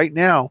 But right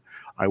now,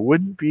 I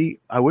wouldn't be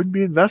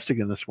investing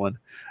in this one.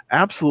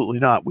 Absolutely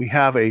not. We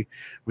have a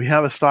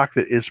stock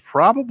that is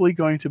probably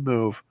going to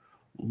move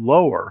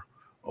lower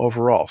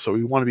overall. So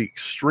we want to be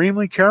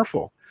extremely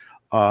careful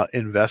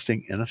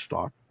investing in a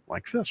stock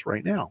like this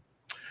right now.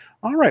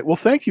 All right. Well,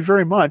 thank you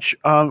very much.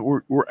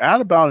 We're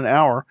at about an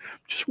hour.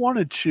 Just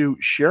wanted to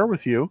share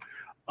with you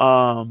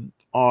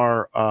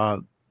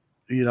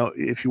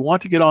if you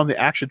want to get on the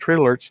Action Trade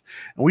Alerts,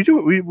 and we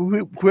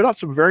put out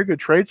some very good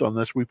trades on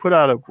this. We put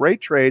out a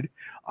great trade,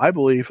 I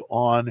believe,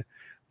 on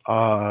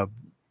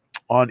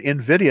on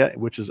NVIDIA,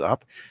 which is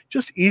up.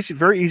 Just easy,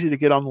 very easy to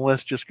get on the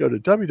list. Just go to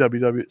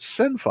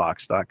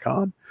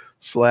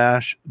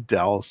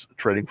www.sinfox.com/Dallas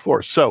Trading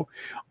Floor. So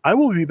I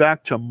will be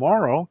back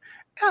tomorrow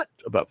at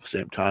about the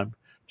same time,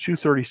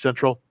 2:30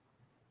 Central.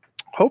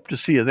 Hope to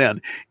see you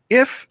then.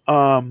 If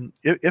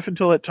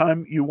until that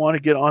time you want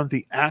to get on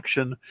the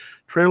action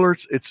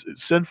trailers, it's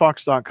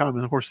sinfox.com,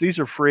 and of course these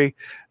are free.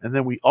 And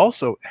then we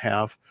also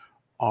have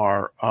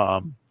our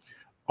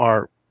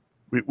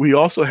we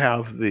also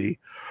have the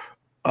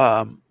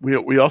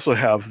we also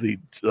have the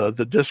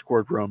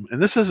Discord room,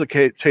 and this is a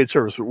paid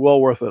service, but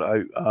well worth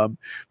it.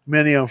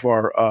 Many of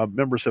our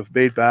members have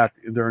made back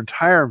their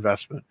entire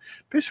investment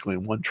basically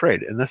in one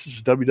trade, and this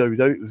is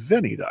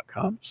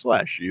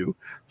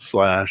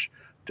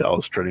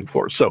www.vinny.com/u/Dallas Trading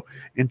Floor. So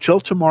until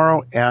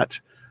tomorrow at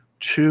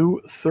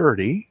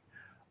 2:30,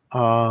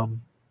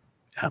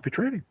 happy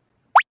trading.